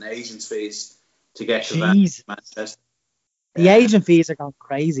in agents' fees to get Cavani to Manchester. The agent fees are going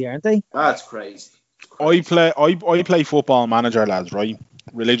crazy, aren't they? That's crazy. I play Football Manager, lads, right?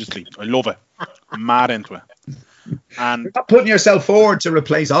 Religiously. I love it. I'm mad into it. And you're not putting yourself forward to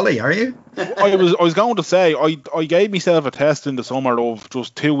replace Ollie, are you? I was going to say I gave myself a test in the summer of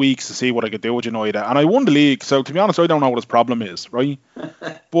just 2 weeks to see what I could do with United, and I won the league. So to be honest, I don't know what his problem is, right?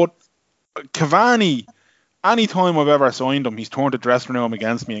 But Cavani, any time I've ever signed him, he's turned the dressing room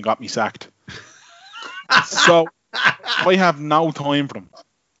against me and got me sacked. So I have no time for him.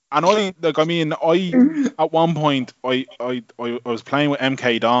 And I at one point I was playing with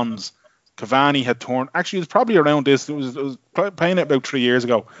MK Dons. Cavani had torn. Actually, it was probably around this. It was playing it about 3 years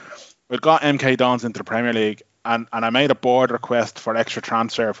ago. I got MK Dons into the Premier League, and I made a board request for extra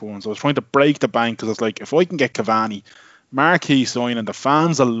transfer funds. I was trying to break the bank because I was like, if I can get Cavani, marquee signing, the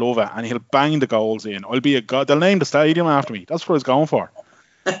fans will love it, and he'll bang the goals in. I'll be a god. They'll name the stadium after me. That's what I was going for.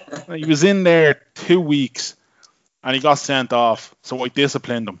 He was in there 2 weeks. And he got sent off, so I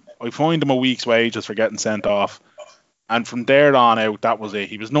disciplined him. I fined him a week's wages for getting sent off. And from there on out, that was it.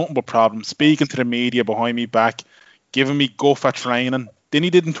 He was nothing but problems, speaking to the media behind me back, giving me guff at training. Then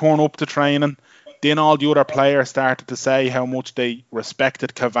he didn't turn up to training. Then all the other players started to say how much they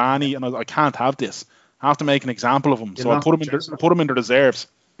respected Cavani. And I can't have this. I have to make an example of him. So I put him in the reserves.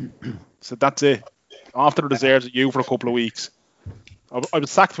 So that's it. After the reserves at you for a couple of weeks. I was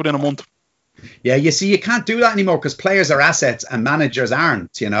sacked within a month. Yeah, you see, you can't do that anymore because players are assets and managers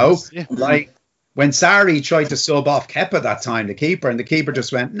aren't, you know? Yeah. Like when Sarri tried to sub off Kepa that time, the keeper, and the keeper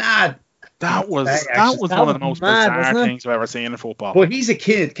just went, nah. That was one of the most bizarre things I've ever seen in football. Well, he's a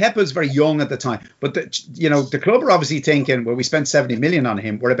kid. Kepa's very young at the time. But, the club are obviously thinking, well, we spent 70 million on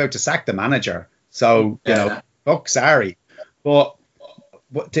him. We're about to sack the manager. So, fuck Sarri. But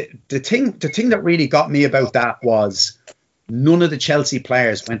the thing that really got me about that was none of the Chelsea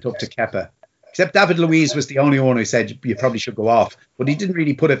players went up to Kepa. Except David Luiz was the only one who said you probably should go off. But he didn't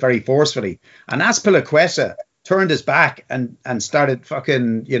really put it very forcefully. And Azpilicueta turned his back and started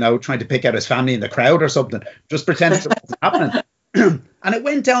fucking, trying to pick out his family in the crowd or something. Just pretending it wasn't happening. And it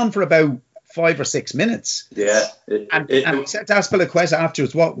went down for about 5 or 6 minutes. Yeah. And I said to Azpilicueta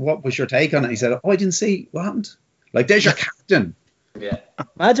afterwards, what was your take on it? He said, I didn't see what happened. Like, there's your captain. Yeah.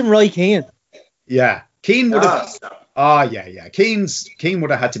 Imagine Roy Keane. Yeah. Keane would have... Oh, yeah. Keane would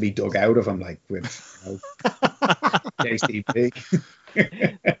have had to be dug out of him, like, with JCP.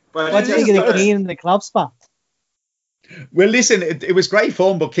 What do you think of Keane in the club spot? Well, listen, it was great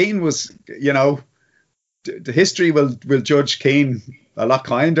fun, but Keane was, the history will judge Keane a lot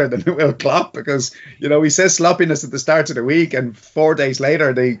kinder than it will Klopp because, he says sloppiness at the start of the week and 4 days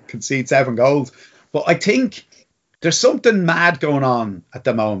later they concede 7 goals. But I think there's something mad going on at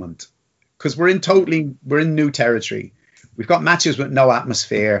the moment. Because we're in new territory. We've got matches with no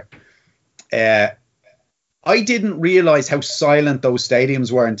atmosphere. I didn't realise how silent those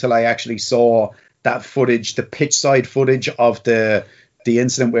stadiums were until I actually saw that footage, the pitch side footage of the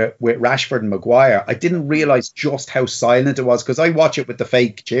incident with Rashford and Maguire. I didn't realise just how silent it was because I watch it with the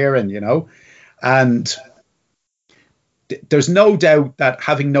fake cheering, And there's no doubt that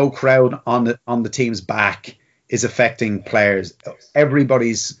having no crowd on the team's back is affecting players.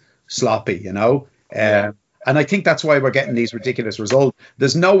 Everybody's sloppy, and I think that's why we're getting these ridiculous results.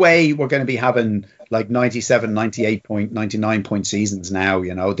 There's no way we're going to be having like 97, 98 point, 99 point seasons now.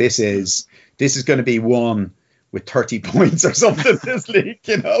 This is going to be one with 30 points or something. This league,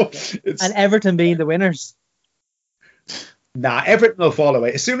 and Everton being the winners. Nah, Everton will fall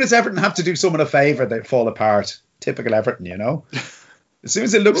away as soon as Everton have to do someone a favour. They fall apart. Typical Everton, As soon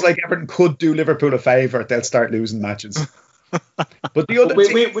as it looks like Everton could do Liverpool a favour, they'll start losing matches. But the other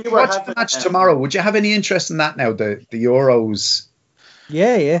thing, we watch the match tomorrow. Would you have any interest in that now? The Euros.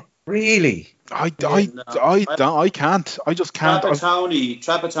 Yeah. Really? I can't. I just can't.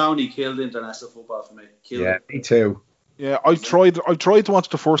 Trapattoni killed international football for me. Me too. Yeah, I've tried to watch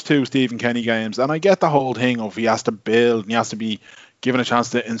the first two Stephen Kenny games, and I get the whole thing of he has to build and he has to be given a chance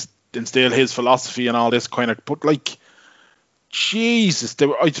to instill his philosophy and all this kind of. But like, Jesus,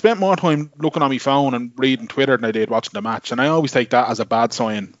 I spent more time looking on my phone and reading Twitter than I did watching the match, and I always take that as a bad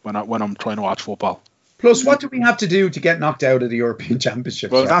sign when I'm trying to watch football. Plus, what do we have to do to get knocked out of the European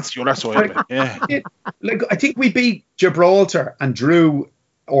Championships? Well, that's the other side of it. Yeah. Like, I think we beat Gibraltar and drew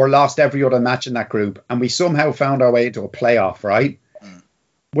or lost every other match in that group, and we somehow found our way into a playoff, right?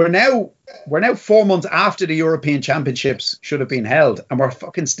 We're now 4 months after the European Championships should have been held, and we're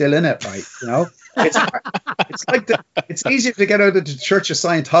fucking still in it, right? You know, it's like it's easier to get out of the Church of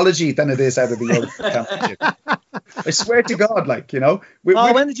Scientology than it is out of the European Championship. I swear to God, like, you know,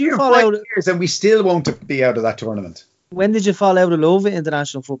 when did you fall out? Years and we still won't be out of that tournament. When did you fall out of love with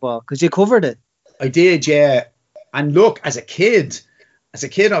international football? Because you covered it. I did, yeah. And look, as a kid,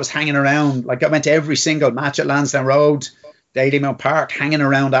 I was hanging around. Like, I went to every single match at Lansdowne Road, Dalymount Park, hanging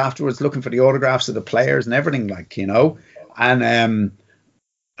around afterwards, looking for the autographs of the players and everything, like, you know. And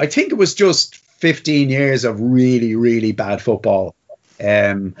I think it was just 15 years of really, really bad football.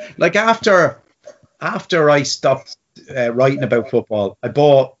 Like, after I stopped writing about football, I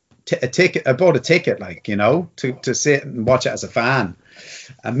bought a ticket, like, you know, to sit and watch it as a fan.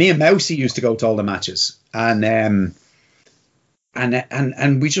 And me and Mousy used to go to all the matches, and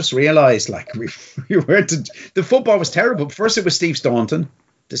we just realised, like, we were the football was terrible. First it was Steve Staunton,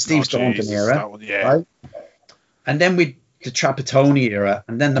 the Staunton era, right? And then the Trapattoni era,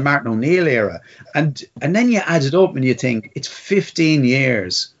 and then the Martin O'Neill era, and then you add it up and you think it's 15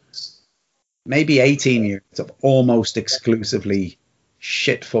 years, maybe 18 years of almost exclusively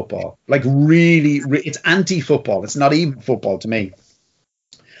shit football. Like, really, it's anti-football. It's not even football to me.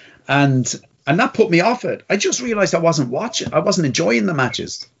 And that put me off it. I just realised I wasn't enjoying the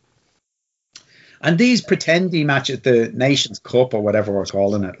matches. And these pretendy matches, the Nations Cup or whatever we're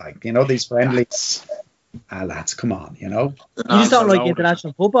calling it, like, you know, these friendlies. Lads, come on, you know. You just don't like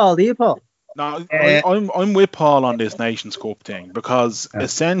international football, do you, Paul? No, I'm with Paul on this Nations Cup thing, because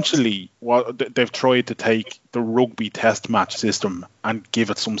essentially what they've tried to take the rugby test match system and give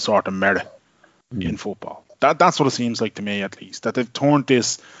it some sort of merit in football. That's what it seems like to me, at least, that they've turned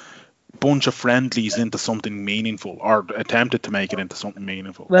this bunch of friendlies into something meaningful, or attempted to make it into something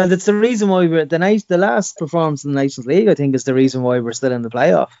meaningful. Well, that's the reason why the last performance in the Nations League, I think, is the reason why we're still in the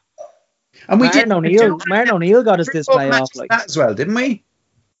playoff. And Martin O'Neill got us this playoff, like, that as well, didn't we?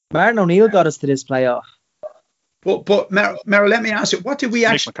 Martin O'Neill got us to this playoff. But Merrill, let me ask you, what did we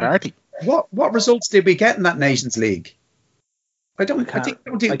actually? McCarthy. What results did we get in that Nations League? I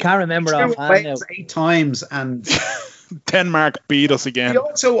can't remember offhand now. 8 times, and Denmark beat us again. We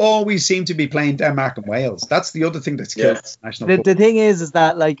also always seem to be playing Denmark and Wales. That's the other thing that's killed national football. The thing is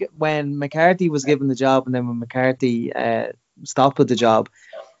that, like, when McCarthy was given the job, and then when McCarthy stopped with the job,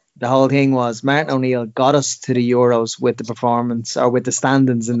 the whole thing was Martin O'Neill got us to the Euros with the performance, or with the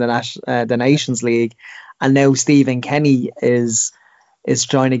standings in the Nations League, and now Stephen Kenny is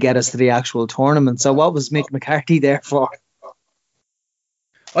trying to get us to the actual tournament. So what was Mick McCarthy there for?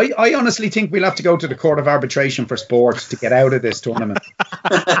 I honestly think we'll have to go to the Court of Arbitration for Sport to get out of this tournament.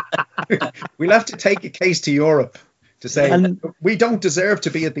 We'll have to take a case to Europe to say, we don't deserve to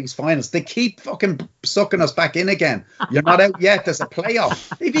be at these finals. They keep fucking sucking us back in again. You're not out yet. There's a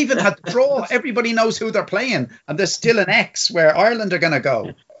playoff. They've even had the draw. Everybody knows who they're playing, and there's still an X where Ireland are going to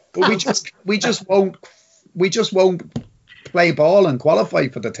go. But we just won't play ball and qualify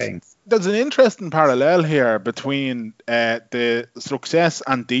for the thing. There's an interesting parallel here between the success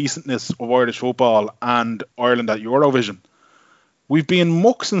and decentness of Irish football and Ireland at Eurovision. We've been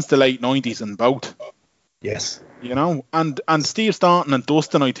muck since the late 90s in both. Yes. You know, and Steve Staunton and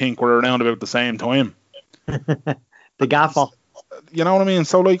Dustin, I think, were around about the same time. The gaffer. You know what I mean?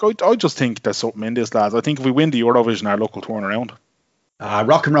 So, like, I just think there's something in this, lads. I think if we win the Eurovision, our luck will turn around.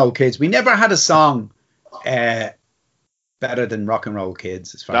 Rock and Roll Kids. We never had a song better than Rock and Roll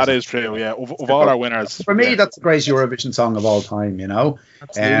Kids. As far that as is true, yeah. Of all our winners. For me, that's the greatest Eurovision song of all time, you know.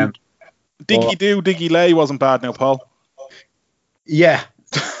 Diggy Lay wasn't bad now, Paul. Yeah.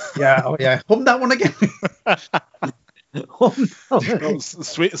 Yeah, oh yeah. Hum that one again.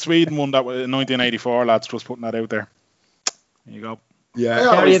 Sweden won that in 1984, lads. Just putting that out there. There you go. Yeah.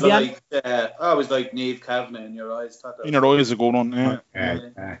 I always like Niamh Kavanagh in Your Eyes. In Your Eyes is a good one,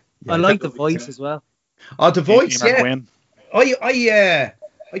 yeah. I like The Voice as well. Oh, The Voice, yeah.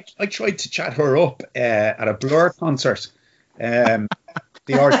 I tried to chat her up at a Blur concert. The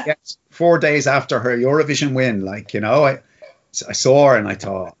RTX 4 days after her Eurovision win, like, you know, I saw her and I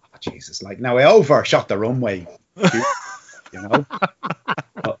thought, Jesus, like now I overshot the runway, you know.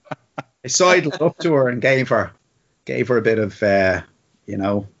 But I sidled up to her and gave her a bit of, you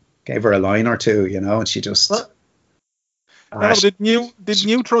know, gave her a line or two, you know, and she just. No, didn't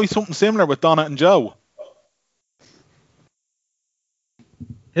you try something similar with Donna and Joe?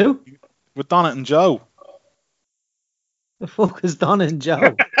 Who? With Donna and Joe. The fuck is Donna and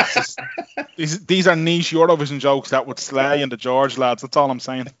Joe? These are niche Eurovision jokes that would slay in the George lads. That's all I'm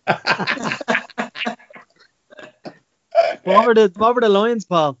saying. What were the lions,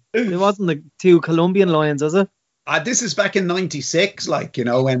 Paul? It wasn't the two Colombian lions, was it? This is back in '96, like, you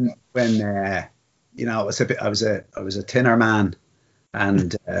know, when you know, I was a thinner man,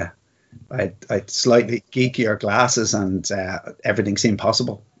 and I had slightly geekier glasses, and everything seemed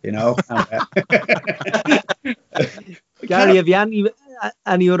possible, you know. Gary, have you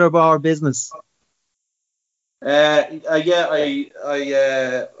any other bar business? Yeah, I've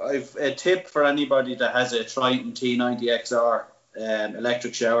a tip for anybody that has a Triton T90XR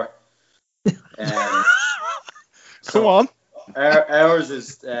electric shower. Come on. Ours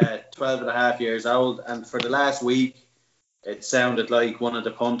is 12 and a half years old, and for the last week it sounded like one of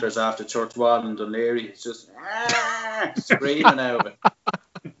the punters after Church Wall in Dunleary. It's just screaming out of it.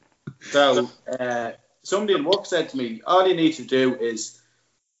 So somebody in work said to me, all you need to do is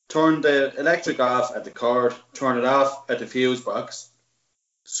turn the electric off at the cord, turn it off at the fuse box,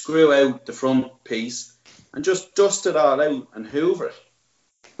 screw out the front piece, and just dust it all out and hoover it.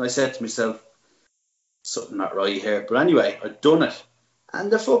 And I said to myself, something not right here. But anyway, I've done it.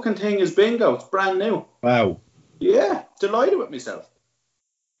 And the fucking thing is bingo. It's brand new. Wow. Yeah, delighted with myself.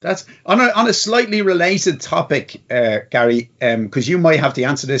 That's on a slightly related topic, Gary, because you might have to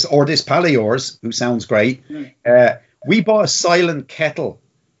answer this, or this pal of yours, who sounds great. We bought a silent kettle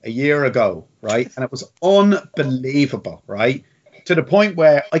a year ago, right? And it was unbelievable, right? To the point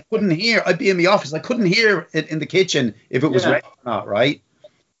where I couldn't hear, I'd be in the office, I couldn't hear it in the kitchen if it was ready or not, right?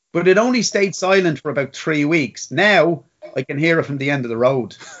 But it only stayed silent for about 3 weeks. Now I can hear it from the end of the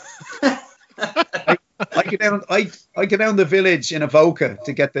road. I go down the village in Avoca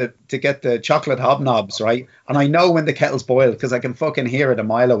to get the chocolate hobnobs, right? And I know when the kettle's boiled because I can fucking hear it a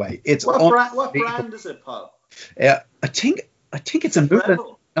mile away. It's what brand is it, Paul? I think it's a movement.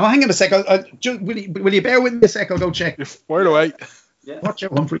 No, hang on a sec. Will you bear with me a sec? I'll go check. You're fired away. Yeah. Watch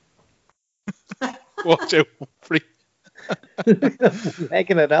out, Humphrey. Watch out, Humphrey.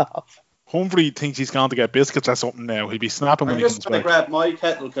 Making it off. Humphrey thinks he's going to get biscuits or something now. He'll be snapping when I'm he comes just going to back. grab my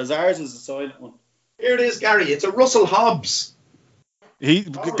kettle because ours is a silent one. Here it is, Gary. It's a Russell Hobbs.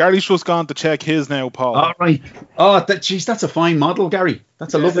 Gary's just gone to check his now, Paul. All right. Oh, that's a fine model, Gary.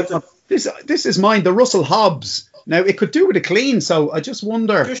 That's a lovely one. This is mine, the Russell Hobbs. Now, it could do with a clean, so I just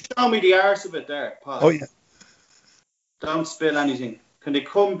wonder. Just show me the arse of it there, Paul. Oh, yeah. Don't spill anything. Can they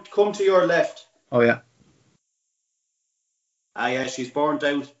come to your left? Oh, yeah. Ah, yeah, she's burnt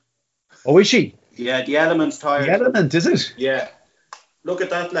out. Oh, is she? Yeah, the element's tired. The element, is it? Yeah. Look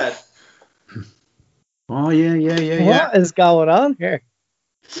at that, lad. Oh, yeah. What is going on here?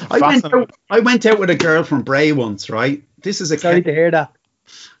 I went out with a girl from Bray once, right? This is Sorry to hear that.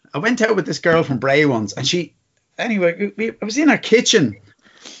 I went out with this girl from Bray once, and I was in her kitchen,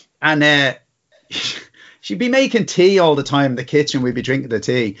 and she'd be making tea all the time in the kitchen. We'd be drinking the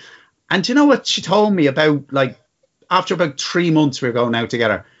tea. And do you know what she told me about, like, after about 3 months we were going out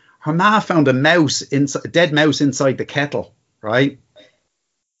together, her ma found a dead mouse inside the kettle, right?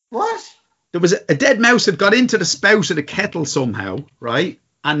 What? There was a dead mouse had got into the spout of the kettle somehow, right?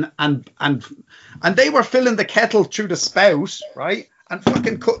 And they were filling the kettle through the spout, right? And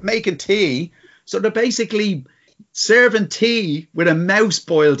fucking making tea. So they're basically serving tea with a mouse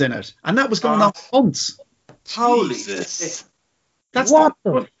boiled in it. And that was going on for months. Holy Jesus. That's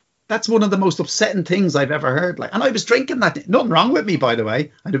one of the most upsetting things I've ever heard. Like, and I was drinking that. Nothing wrong with me, by the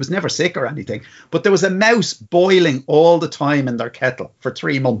way. And I was never sick or anything. But there was a mouse boiling all the time in their kettle for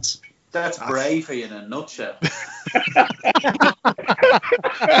 3 months. That's brave for you in a nutshell.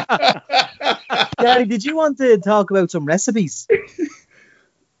 Gary, did you want to talk about some recipes?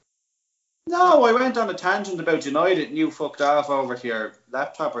 No, I went on a tangent about United and you fucked off over to your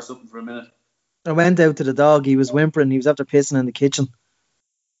laptop or something for a minute. I went out to the dog. He was whimpering. He was after pissing in the kitchen.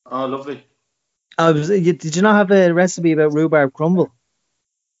 Oh, lovely. Did you not have a recipe about rhubarb crumble?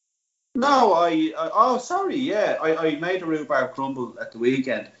 No, sorry, yeah. I made a rhubarb crumble at the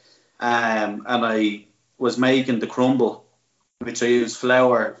weekend. And I was making the crumble, which I used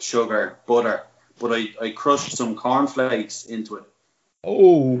flour, sugar, butter, but I crushed some cornflakes into it.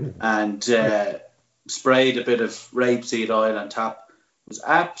 Oh. And sprayed a bit of rapeseed oil on top. It was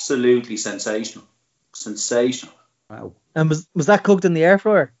absolutely sensational. Sensational. Wow. And was that cooked in the air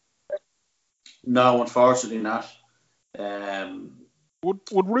fryer? No, unfortunately not.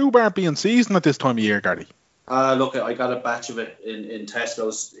 Would rhubarb be in season at this time of year, Gary? Look, I got a batch of it in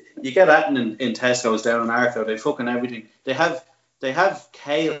Tesco's. You get that in Tesco's down in Arklow. They fucking everything. They have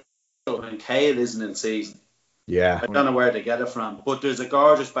kale, and kale isn't in season. Yeah. I don't know where they get it from, but there's a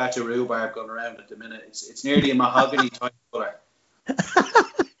gorgeous batch of rhubarb going around at the minute. It's nearly a mahogany type colour.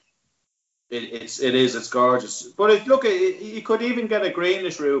 It's gorgeous. But you could even get a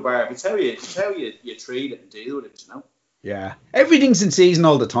greenish rhubarb. It's how you treat it and deal with it, you know. Yeah, everything's in season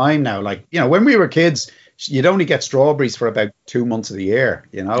all the time now. Like, you know, when we were kids, you'd only get strawberries for about 2 months of the year,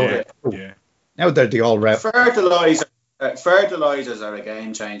 you know. Yeah. Now they're the all rep. Fertilizers are a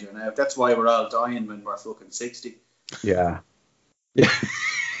game changer now. That's why we're all dying when we're fucking 60. Yeah.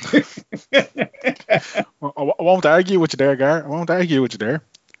 Well, I won't argue with you there, Gar. I won't argue with you there.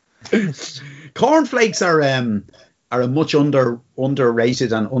 Cornflakes are a much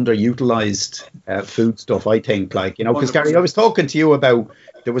underrated and underutilized food stuff, I think. Like, you know, because Gary, I was talking to you about,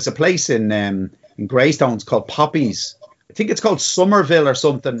 there was a place in Greystones called Poppy's. I think it's called Somerville or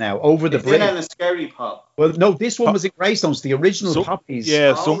something now, over the bridge. It's in a scary pop. Well, no, this one was in Greystones, the original Poppy's.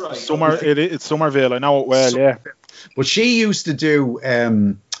 Yeah, it's Somerville. I know it well. Yeah. But she used to do.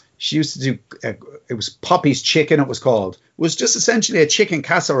 It was Poppy's chicken. It was called. It was just essentially a chicken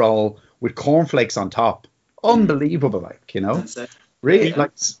casserole with cornflakes on top. Unbelievable, like, you know, really,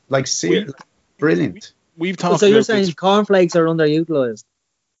 brilliant. We've talked. So you're saying cornflakes are underutilized?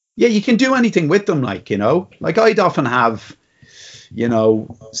 Yeah, you can do anything with them, like, you know. Like, I'd often have, you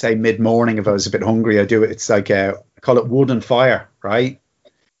know, say mid-morning if I was a bit hungry, I do it. It's like I call it wood and fire, right?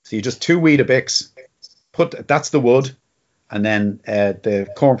 So you just 2 Weetabix, that's the wood, and then the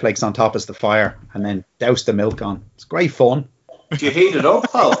cornflakes on top is the fire, and then douse the milk on. It's great fun. Do you heat it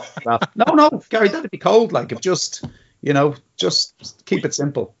up, Paul? No, Gary, that'd be cold. Like, if just keep it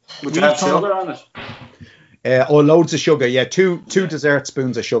simple. Would you have sugar on it? Loads of sugar. Yeah, two dessert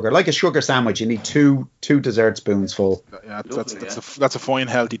spoons of sugar, like a sugar sandwich. You need two dessert spoons full. Yeah, that's a fine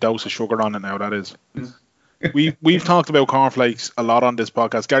healthy dose of sugar on it now. That is. We've talked about cornflakes a lot on this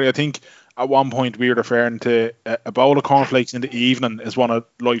podcast, Gary. I think at one point we were referring to a bowl of cornflakes in the evening as one of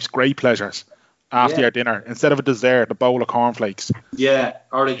life's great pleasures after your dinner. Instead of a dessert, a bowl of cornflakes. Yeah,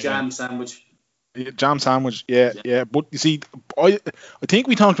 or a jam sandwich. Jam sandwich, yeah. But you see, I think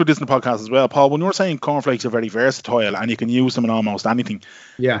we talked about this in the podcast as well, Paul. When you were saying cornflakes are very versatile and you can use them in almost anything,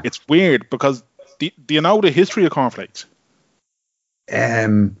 it's weird because do you know the history of cornflakes? Yeah,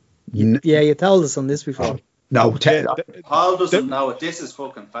 you told us on this before. No, Paul doesn't know it. This is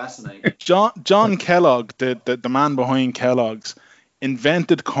fucking fascinating. John Kellogg, the man behind Kellogg's,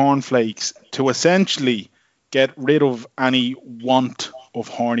 invented cornflakes to essentially get rid of any want of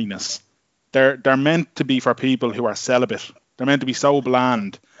horniness. They're meant to be for people who are celibate. They're meant to be so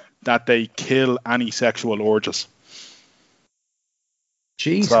bland that they kill any sexual urges.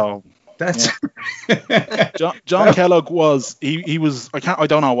 Jeez. So that's John Kellogg was he was I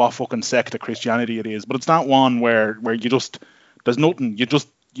don't know what fucking sect of Christianity it is, but it's not one where you just there's nothing, you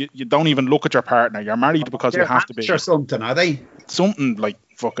don't even look at your partner. You're married because you have to be. Or something, are they? Something like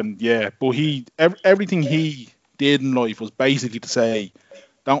fucking But everything he did in life was basically to say,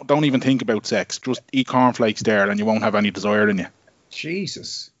 Don't even think about sex. Just eat cornflakes there, and you won't have any desire in you.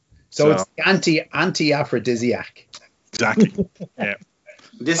 Jesus. So it's anti-aphrodisiac. Exactly. Yeah.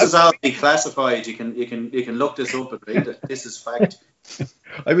 This is all declassified. You can look this up and read it. This is fact.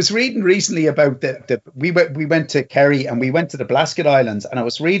 I was reading recently about we went to Kerry and we went to the Blasket Islands, and I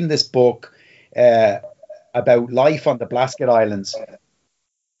was reading this book about life on the Blasket Islands,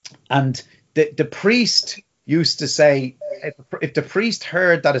 and the priest used to say, if the priest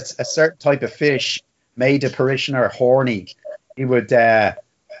heard that it's a certain type of fish made a parishioner horny, he would they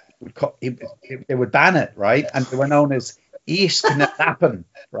would ban it, right? And they were known as Isknalappen,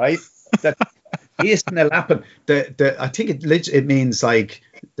 right? That Isknalappen, I think it means like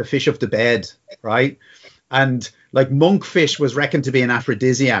the fish of the bed, right? And like monkfish was reckoned to be an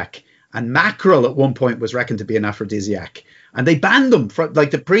aphrodisiac, and mackerel at one point was reckoned to be an aphrodisiac. And they banned them.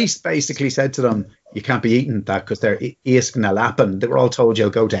 Like the priest basically said to them, you can't be eating that because they're Isknalappen. They were all told you'll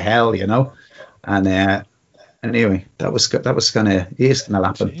go to hell, you know. And anyway, that was kind of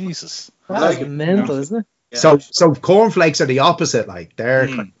Isknalappen. Jesus, that's mental, isn't it? Yeah. So cornflakes are the opposite. Like they're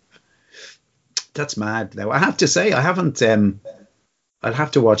that's mad. Now I have to say I haven't. I'd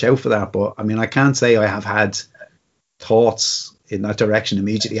have to watch out for that. But I mean, I can't say I have had thoughts in that direction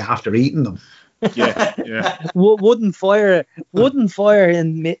immediately after eating them. Yeah. Wouldn't fire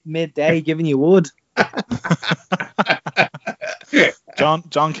in midday giving you wood.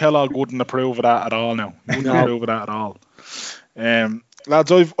 John Kellogg wouldn't approve of that at all now. He wouldn't approve of that at all.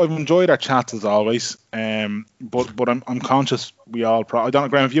 Lads, I've enjoyed our chats as always. But I'm conscious we all. I don't know,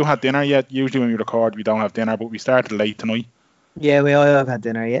 Graham. Have you had dinner yet? Usually when we record, we don't have dinner, but we started late tonight. Yeah, we all have had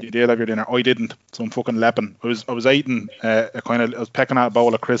dinner yet. You did have your dinner. I didn't, so I'm fucking lepping. I was eating I was pecking at a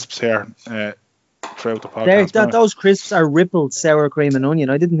bowl of crisps here throughout the podcast. Those crisps are rippled sour cream and onion.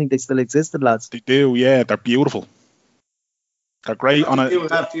 I didn't think they still existed, lads. They do, yeah. They're beautiful. They're great on it. What do you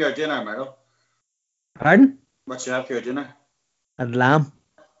have for your dinner, Merrill? Pardon? What do you have for your dinner? And lamb.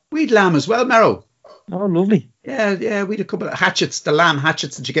 We'd lamb as well, Merrill. Oh, lovely. Yeah, we had a couple of hatchets, the lamb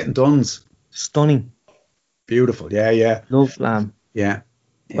hatchets that you get in Dunn's. Stunning. Beautiful, yeah. Love lamb. Yeah.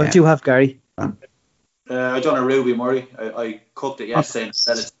 What do you have, Gary? I done a Ruby Murray. I cooked it yesterday and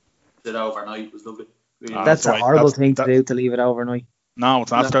set it overnight. It was lovely. Really that's a horrible thing to do, to leave it overnight. No,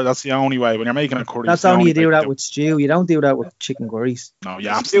 it's not. That's the only way. When you're making a curry, that's only you do that with stew. You don't do that with chicken curries. No, you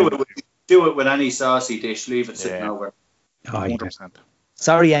absolutely do it with any saucy dish. Leave it sitting over. 100%.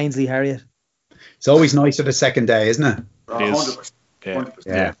 Sorry, Ainsley Harriet. It's always nicer the second day, isn't it? 100%.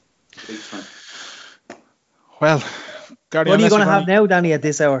 Yeah. Well, Gary, what are you going to have now, Danny, at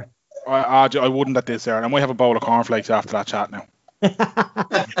this hour? I wouldn't at this hour. I might have a bowl of cornflakes after that chat now.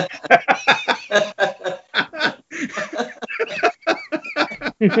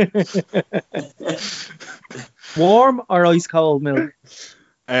 Warm or ice cold milk?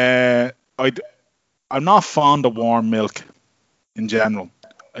 I'm not fond of warm milk in general,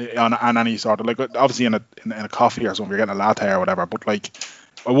 on any sort of, like, obviously in a coffee or something, you're getting a latte or whatever. But like,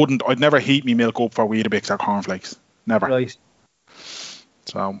 I'd never heat me milk up for Weetabix or cornflakes. Never. Right.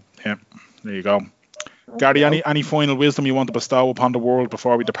 So yeah, there you go. Gary, any final wisdom you want to bestow upon the world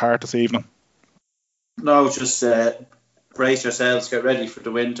before we depart this evening? No, just brace yourselves, get ready for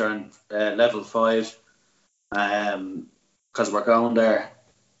the winter and level 5, because we're going there,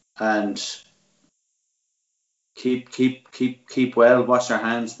 and keep well, wash your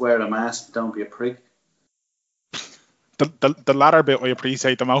hands, wear a mask, don't be a prick. The latter bit I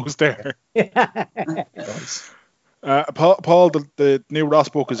appreciate the most there. Paul, the new Ross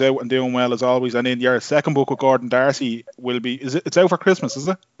book is out and doing well as always, and in your second book with Gordon Darcy it's out for Christmas, is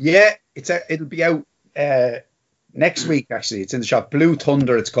it? Yeah, it'll be out next week, actually. It's in the shop. Blue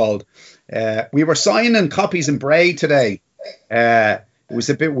Thunder, it's called. We were signing copies in Bray today. It was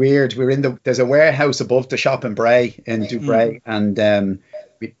a bit weird. There's a warehouse above the shop in Bray, in Dubray, and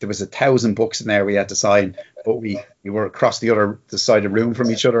there was 1,000 books in there we had to sign, but we were across the side of the room from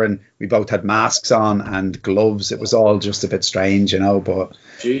each other, and we both had masks on and gloves. It was all just a bit strange, but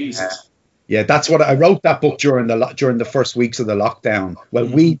Jesus. Yeah, that's what I wrote that book during the first weeks of the lockdown. Well,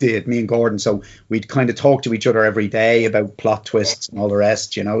 we did, me and Gordon. So we'd kind of talk to each other every day about plot twists and all the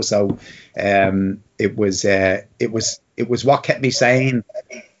rest, So it was what kept me sane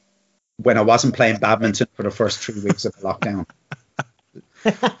when I wasn't playing badminton for the first 3 weeks of the lockdown.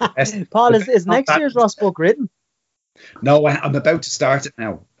 Paul, is next year's Ross book written? No, I'm about to start it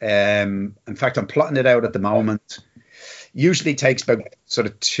now. In fact, I'm plotting it out at the moment. Usually takes about sort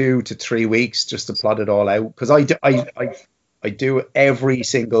of 2 to 3 weeks just to plot it all out, because I do every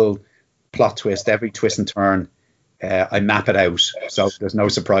single plot twist, every twist and turn. I map it out, so there's no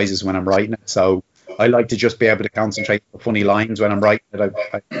surprises when I'm writing it. So I like to just be able to concentrate on the funny lines when I'm writing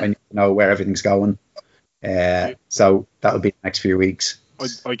it. I know where everything's going. So that'll be the next few weeks.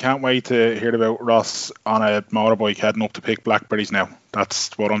 I can't wait to hear about Ross on a motorbike heading up to pick blackberries now.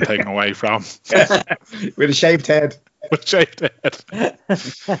 That's what I'm taking away from. With a shaved head.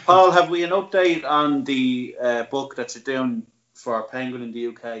 Paul, have we an update on the book that you're doing for Penguin in the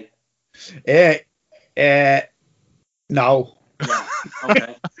UK? No. Yeah,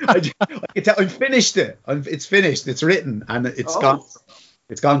 okay. I finished it. It's finished. It's written, and it's gone.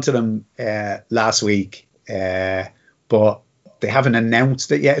 It's gone to them last week, but they haven't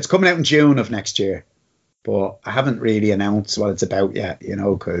announced it yet. It's coming out in June of next year, but I haven't really announced what it's about yet.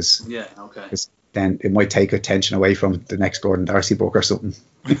 Because then it might take attention away from the next Gordon Darcy book or something.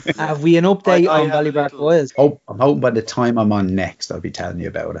 Have we an update on Ballybrack Boys? I'm hoping by the time I'm on next, I'll be telling you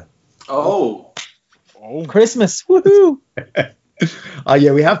about it. Oh. Christmas, woohoo! Oh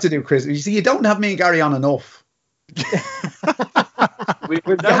yeah, we have to do Christmas. You see, you don't have me and Gary on enough. You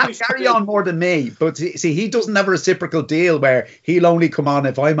have Gary on more than me, but see, he doesn't have a reciprocal deal where he'll only come on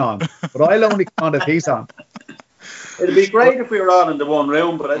if I'm on, but I'll only come on if he's on. It'd be great if we were all in the one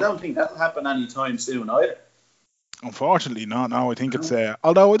room, but I don't think that'll happen anytime soon either. Unfortunately, not. No, I think it's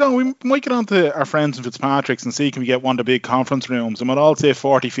although we might get on to our friends in Fitzpatrick's and see can we get one of the big conference rooms, and we'll all sit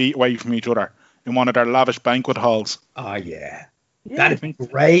 40 feet away from each other in one of their lavish banquet halls. Oh yeah. That'd be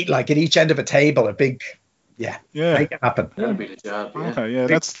great. Like at each end of a table, a big, make it happen. That'd be the job. Yeah. Okay, yeah,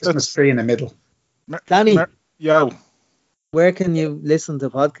 that's Christmas tree in the middle. Danny, yo, Where can you listen to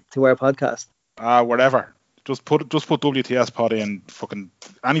our podcast? Wherever. Just put WTS pod in. Fucking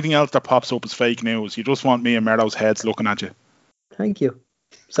anything else that pops up is fake news. You just want me and Merrow's heads looking at you. Thank you.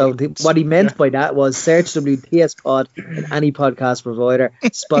 So what he meant by that was search WTS pod in any podcast provider: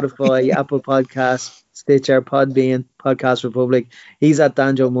 Spotify, Apple Podcasts, Stitcher, Podbean, Podcast Republic. He's at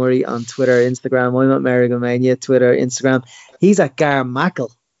Danjo Murray on Twitter, Instagram. I'm at Merrigomania, Twitter, Instagram. He's at Gar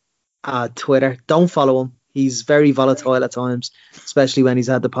Mackle Twitter. Don't follow him. He's very volatile at times, especially when he's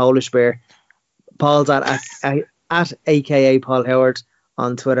had the Polish beer. Paul's at AKA Paul Howard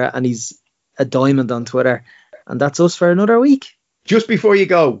on Twitter, and he's a diamond on Twitter. And that's us for another week. Just before you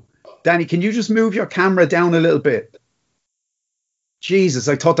go, Danny, can you just move your camera down a little bit? Jesus,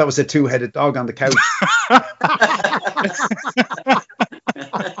 I thought that was a two-headed dog on the couch.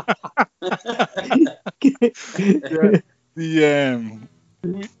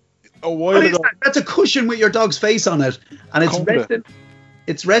 That's a cushion with your dog's face on it, and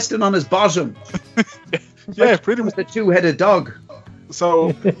it's resting on his bottom. Yeah, pretty much a two-headed dog.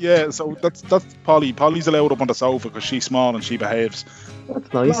 So that's Polly. Polly's allowed up on the sofa because she's small and she behaves.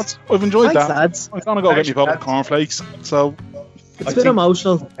 That's nice. Lads, I've enjoyed that. Lads. I'm gonna go get me bottle of cornflakes. So it's been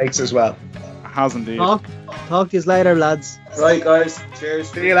emotional. Thanks as well. It has indeed. Talk to you later, lads. Right, guys. Cheers.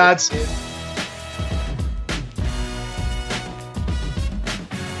 See you, lads.